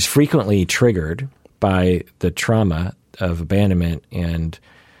 because he's frequently triggered by the trauma of abandonment and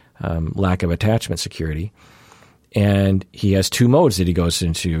lack of attachment security. And he has 2 modes that he goes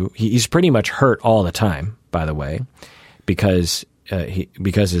into. He's pretty much hurt all the time, by the way, because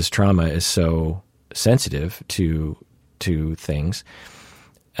his trauma is so sensitive to things.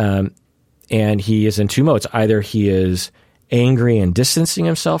 And he is in 2 modes. Either he is angry and distancing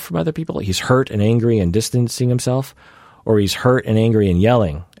himself from other people. He's hurt and angry and distancing himself, or he's hurt and angry and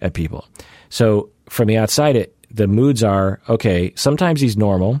yelling at people. So from the outside, the moods are, okay, sometimes he's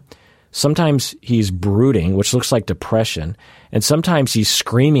normal. Sometimes he's brooding, which looks like depression. And sometimes he's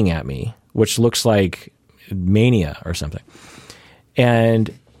screaming at me, which looks like mania or something.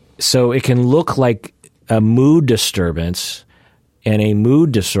 And so it can look like a mood disturbance and a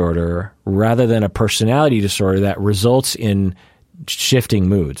mood disorder rather than a personality disorder that results in shifting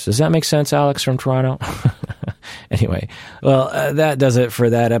moods. Does that make sense, Alex from Toronto? Anyway, well, that does it for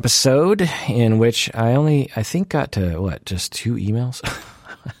that episode in which I think got to, just 2 emails?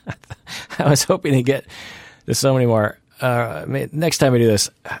 I was hoping to get to so many more. Next time I do this,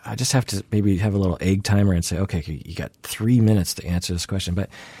 I just have to maybe have a little egg timer and say, okay, you got 3 minutes to answer this question. But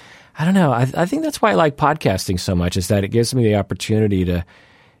I don't know. I think that's why I like podcasting so much, is that it gives me the opportunity to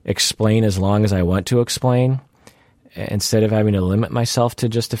explain as long as I want to explain, instead of having to limit myself to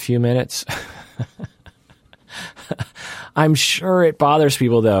just a few minutes. I'm sure it bothers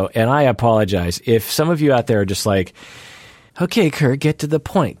people, though, and I apologize. If some of you out there are just like, okay, Kurt, get to the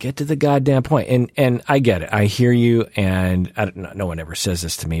point. Get to the goddamn point. And I get it. I hear you, and no one ever says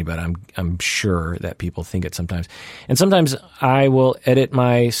this to me, but I'm sure that people think it sometimes. And sometimes I will edit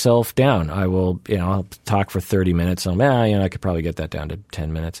myself down. I will, I'll talk for 30 minutes. And I could probably get that down to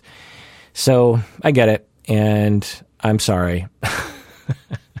 10 minutes. So I get it, and I'm sorry.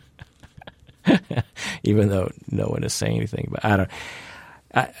 Even though no one is saying anything, but I don't.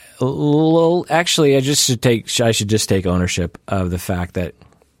 Actually, I should just take ownership of the fact that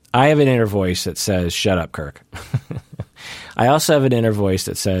I have an inner voice that says, "Shut up, Kirk." I also have an inner voice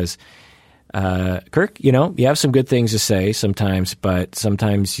that says, "Kirk, you have some good things to say sometimes, but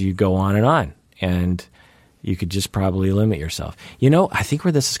sometimes you go on, and you could just probably limit yourself." I think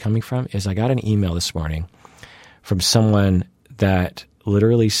where this is coming from is I got an email this morning from someone that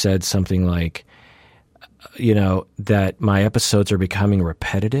literally said something like, that my episodes are becoming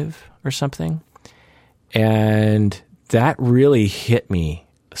repetitive or something. And that really hit me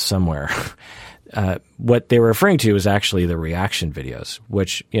somewhere. What they were referring to is actually the reaction videos,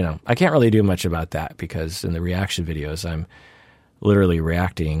 which, I can't really do much about that, because in the reaction videos, I'm literally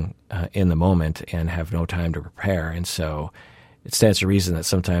reacting in the moment and have no time to prepare. And so it stands to reason that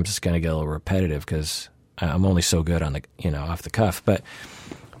sometimes it's going to get a little repetitive, because I'm only so good on the, off the cuff. But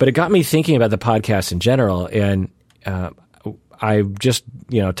it got me thinking about the podcast in general. And I've just,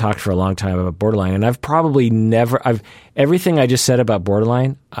 talked for a long time about borderline, and I've probably everything I just said about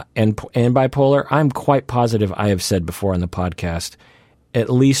borderline and bipolar, I'm quite positive I have said before on the podcast at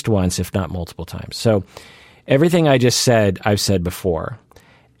least once, if not multiple times. So everything I just said, I've said before.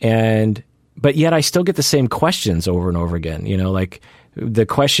 But yet I still get the same questions over and over again, like the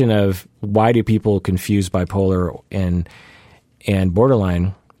question of why do people confuse bipolar and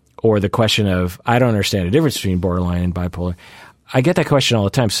borderline, or the question of I don't understand the difference between borderline and bipolar. I get that question all the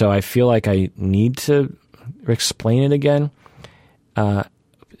time, so I feel like I need to explain it again.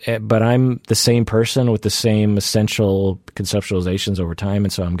 But I'm the same person with the same essential conceptualizations over time,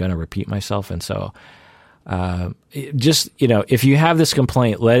 and so I'm going to repeat myself. And so just, if you have this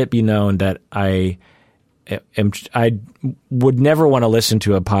complaint, let it be known that I would never want to listen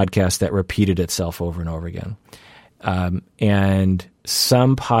to a podcast that repeated itself over and over again. And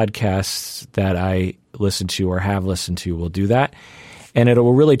some podcasts that I listen to or have listened to will do that, and it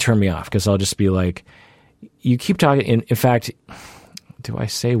will really turn me off, because I'll just be like, you keep talking. In fact, do I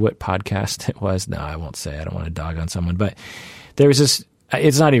say what podcast it was? No, I won't say. I don't want to dog on someone. But there was this,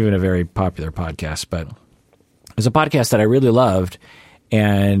 it's not even a very popular podcast, but it was a podcast that I really loved.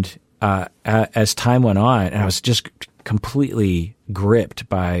 And as time went on, and I was just completely gripped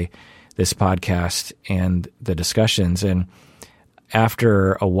by this podcast and the discussions. And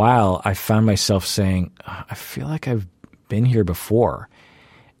after a while, I found myself saying, I feel like I've been here before.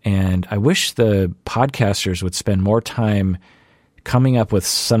 And I wish the podcasters would spend more time coming up with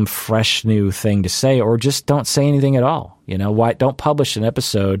some fresh new thing to say, or just don't say anything at all. Why don't publish an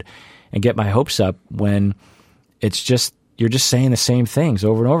episode and get my hopes up when it's just, you're just saying the same things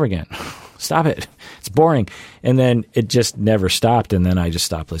over and over again. Stop it. It's boring. And then it just never stopped. And then I just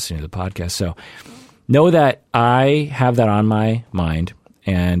stopped listening to the podcast. So know that I have that on my mind,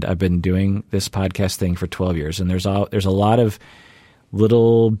 and I've been doing this podcast thing for 12 years. And there's a lot of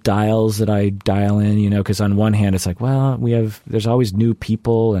little dials that I dial in, because on one hand it's like, well, there's always new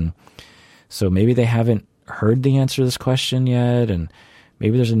people. And so maybe they haven't heard the answer to this question yet. And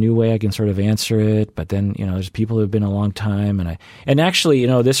maybe there's a new way I can sort of answer it. But then, there's people who have been a long time. And actually,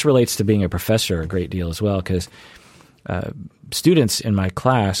 this relates to being a professor a great deal as well, because students in my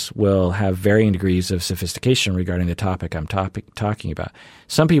class will have varying degrees of sophistication regarding the topic I'm talking about.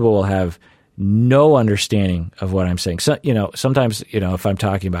 Some people will have no understanding of what I'm saying. So, sometimes, if I'm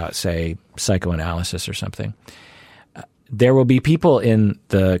talking about, say, psychoanalysis or something, there will be people in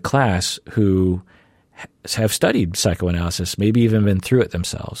the class who have studied psychoanalysis, maybe even been through it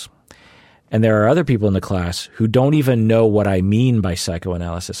themselves. And there are other people in the class who don't even know what I mean by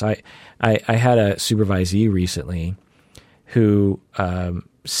psychoanalysis. I had a supervisee recently who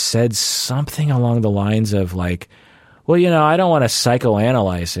said something along the lines of like, well, I don't want to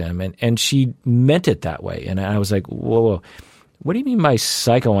psychoanalyze him. And she meant it that way. And I was like, whoa, what do you mean by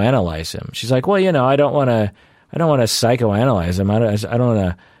psychoanalyze him? She's like, well, I don't want to psychoanalyze him. I don't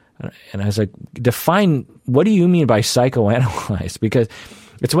want And I was like, define, what do you mean by psychoanalyze? Because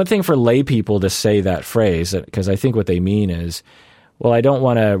it's one thing for lay people to say that phrase, because I think what they mean is, well, I don't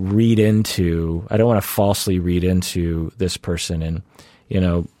want to falsely read into this person and,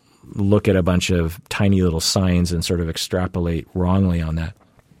 look at a bunch of tiny little signs and sort of extrapolate wrongly on that.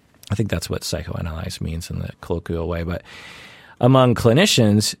 I think that's what psychoanalyze means in the colloquial way. But among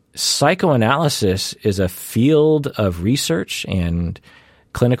clinicians, psychoanalysis is a field of research and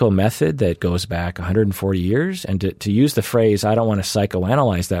clinical method that goes back 140 years. And to use the phrase, I don't want to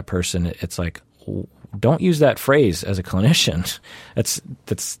psychoanalyze that person, it's like, don't use that phrase as a clinician.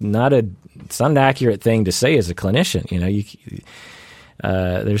 It's not an accurate thing to say as a clinician.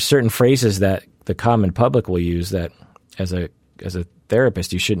 There's certain phrases that the common public will use that as a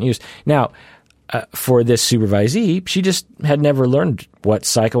therapist you shouldn't use. Now, for this supervisee, she just had never learned what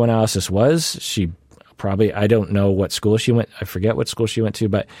psychoanalysis was. She probably, I don't know what school she went. I forget what school she went to,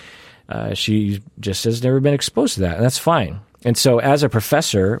 but she just has never been exposed to that, and that's fine. And so, as a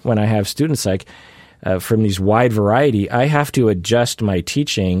professor, when I have students from these wide variety, I have to adjust my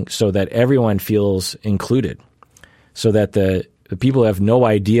teaching so that everyone feels included, so that the people who have no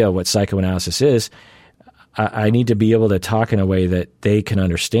idea what psychoanalysis is, I need to be able to talk in a way that they can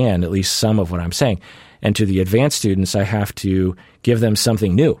understand at least some of what I'm saying. And to the advanced students, I have to give them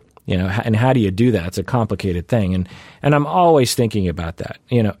something new, and how do you do that? It's a complicated thing. And I'm always thinking about that,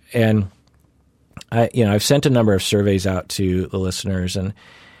 and I've sent a number of surveys out to the listeners and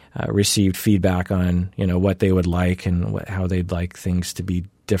received feedback on, what they would like and how they'd like things to be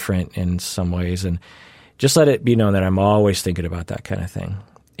different in some ways. And just let it be known that I'm always thinking about that kind of thing.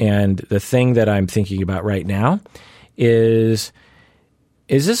 And the thing that I'm thinking about right now is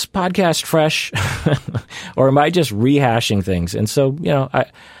this podcast fresh or am I just rehashing things? And so,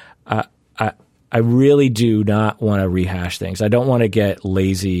 I really do not want to rehash things. I don't want to get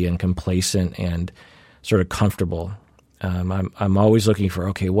lazy and complacent and sort of comfortable. I'm always looking for,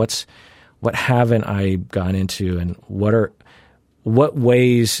 okay, what haven't I gone into, and what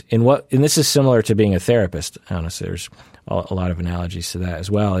ways, and this is similar to being a therapist. Honestly, there's a lot of analogies to that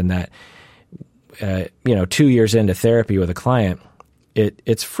as well. In that, 2 years into therapy with a client,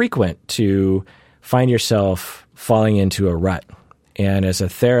 it's frequent to find yourself falling into a rut. And as a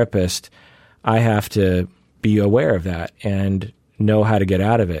therapist, I have to be aware of that and know how to get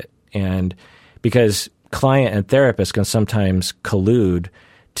out of it. And because client and therapist can sometimes collude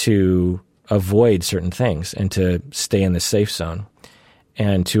to avoid certain things and to stay in the safe zone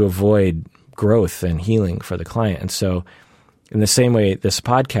and to avoid growth and healing for the client. And so in the same way, this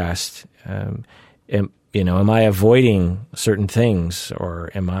podcast, am I avoiding certain things,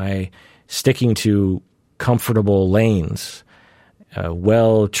 or am I sticking to comfortable lanes,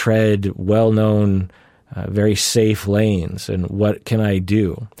 well-tread, well-known, very safe lanes, and what can I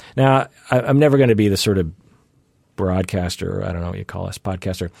do? Now, I'm never going to be the sort of broadcaster, I don't know what you call us,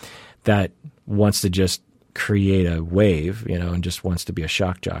 podcaster, that wants to just create a wave, and just wants to be a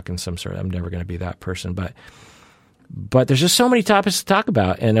shock jock in some sort. I'm never going to be that person. But there's just so many topics to talk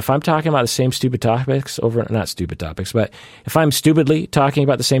about. And if I'm talking about the same stupid topics not stupid topics, but if I'm stupidly talking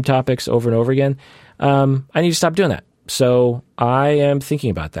about the same topics over and over again, I need to stop doing that. So I am thinking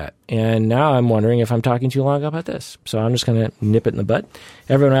about that. And now I'm wondering if I'm talking too long about this. So I'm just going to nip it in the bud.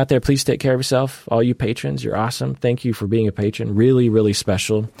 Everyone out there, please take care of yourself. All you patrons, you're awesome. Thank you for being a patron. Really, really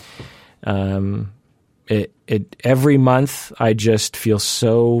special. Every month, I just feel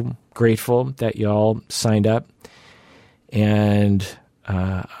so grateful that y'all signed up. And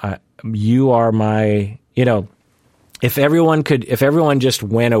you are my, if everyone just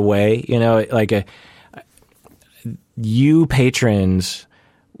went away, you patrons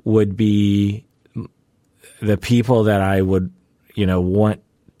would be the people that I would, want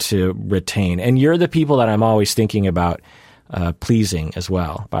to retain. And you're the people that I'm always thinking about pleasing as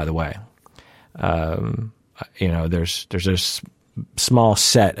well, by the way. There's a small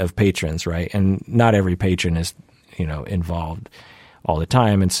set of patrons, right? And not every patron is, involved all the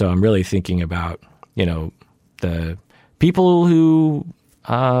time. And so I'm really thinking about, the people who,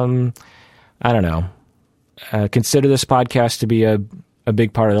 consider this podcast to be a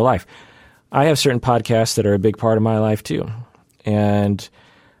big part of their life. I have certain podcasts that are a big part of my life too. And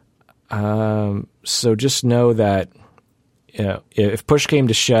so just know that, if push came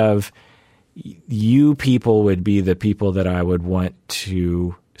to shove, you people would be the people that I would want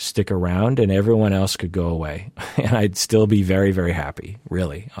to stick around, and everyone else could go away. And I'd still be very, very happy,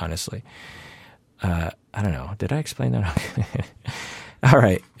 really, honestly. I don't know. Did I explain that? All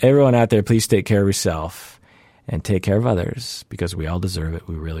right. Everyone out there, please take care of yourself and take care of others, because we all deserve it.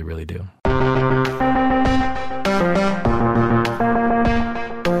 We really, really do.